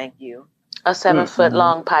know. Thank you. A 7-foot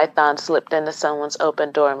long python slipped into someone's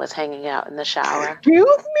open door and was hanging out in the shower.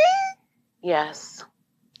 Excuse me? Yes.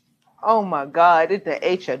 Oh my God! It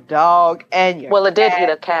ate your dog and your. Well, it did eat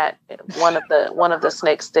a cat. One of the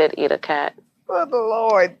snakes did eat a cat. Good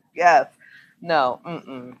Lord, yes. No.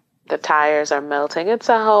 The tires are melting. It's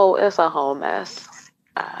a whole mess.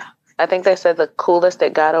 I think they said the coolest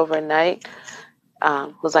it got overnight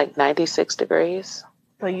was like 96 degrees.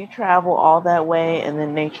 So you travel all that way and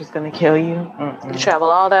then nature's going to kill you? You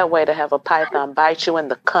travel all that way to have a python bite you in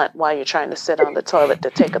the cunt while you're trying to sit on the toilet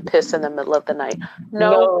to take a piss in the middle of the night.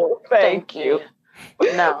 No, thank you.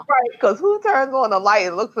 No. Right, because who turns on the light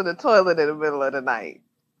and looks in the toilet in the middle of the night?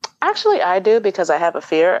 Actually, I do because I have a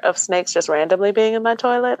fear of snakes just randomly being in my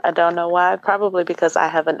toilet. I don't know why. Probably because I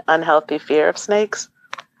have an unhealthy fear of snakes.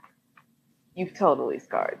 You've totally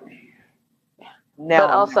scarred me. Now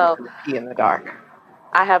but also, I'm in the dark.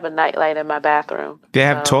 I have a nightlight in my bathroom. They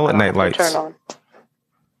have toilet night lights.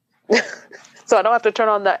 So I don't have to turn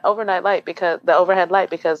on the overhead light because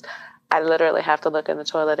I literally have to look in the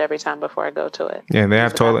toilet every time before I go to it. Yeah, they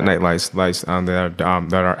have toilet night lights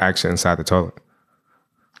that are actually inside the toilet.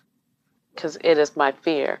 Because it is my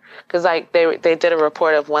fear. Because like they did a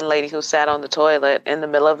report of one lady who sat on the toilet in the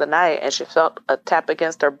middle of the night and she felt a tap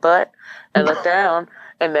against her butt and looked down.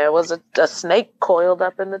 And there was a snake coiled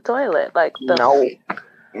up in the toilet. Like no.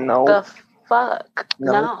 The fuck?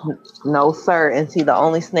 No, sir. And see, the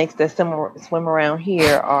only snakes that swim around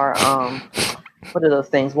here are what are those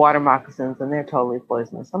things? Water moccasins, and they're totally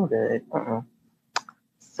poisonous. I'm good.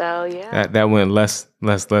 So yeah. That went less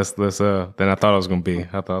than I thought it was gonna be.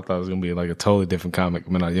 I thought it was gonna be like a totally different comic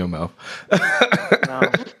coming out of your mouth.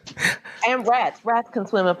 No. And rats can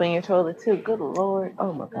swim up in your toilet too. Good Lord.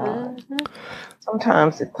 Oh my God.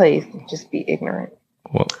 Sometimes it pays to just be ignorant.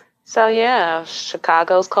 Well, So yeah,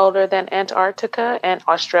 Chicago's colder than Antarctica, and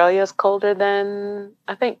Australia's colder than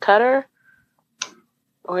I think Qatar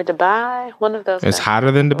or Dubai. One of those. It's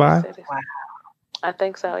hotter than Dubai? Wow. I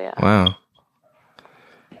think so, yeah. Wow.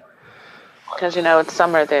 Because it's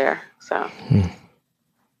summer there. So.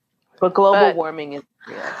 But global warming is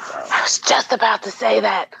real. So. I was just about to say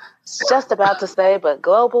that. But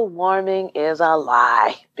global warming is a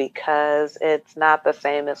lie because it's not the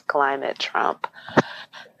same as climate, Trump.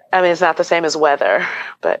 I mean, it's not the same as weather,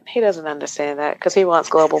 but he doesn't understand that because he wants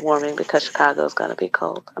global warming because Chicago's going to be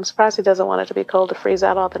cold. I'm surprised he doesn't want it to be cold to freeze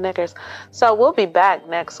out all the niggers. So we'll be back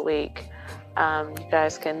next week. You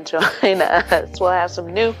guys can join us. We'll have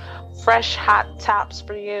some new, fresh, hot tops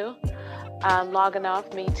for you. Logging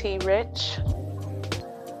off, me, T. Rich.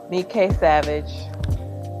 Me, K. Savage.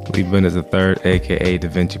 Lee Bennett III, a.k.a. Da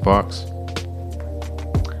Vinci Parks.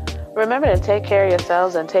 Remember to take care of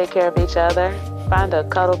yourselves and take care of each other. Find a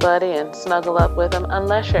cuddle buddy and snuggle up with them.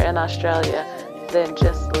 Unless you're in Australia, then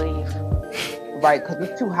just leave. Right, because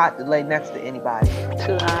it's too hot to lay next to anybody.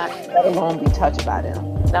 Too hot. Let alone be touched by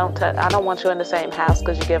them. Don't touch. I don't want you in the same house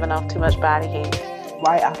because you're giving off too much body heat.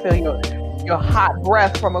 Right, I feel your hot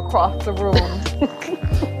breath from across the room.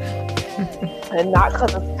 And not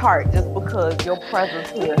because it's tart, just because your presence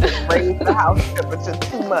here has raised the house temperature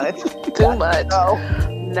too much. Too much.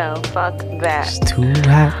 No, fuck that. It's too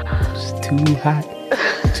hot. It's too hot.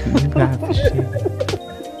 Too hot for shit.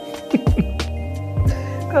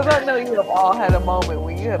 Because I know you have all had a moment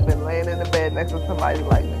when you have been laying in the bed next to somebody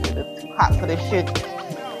like, it's too hot for this shit.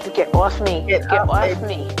 Get off me. Get off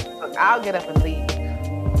me. Look, I'll get up and leave.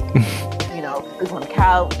 Sleep on the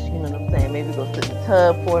couch, you know what I'm saying? Maybe go sit in the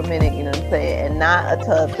tub for a minute, you know what I'm saying? And not a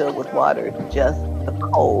tub filled with water, just a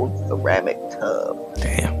cold ceramic tub.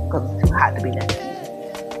 Damn. Because it's too hot to be next to you.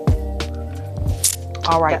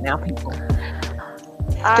 All right, now, people.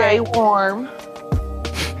 Stay warm.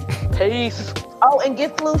 Peace. Oh, and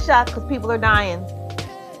get flu shots because people are dying.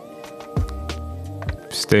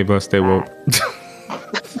 Stay woke.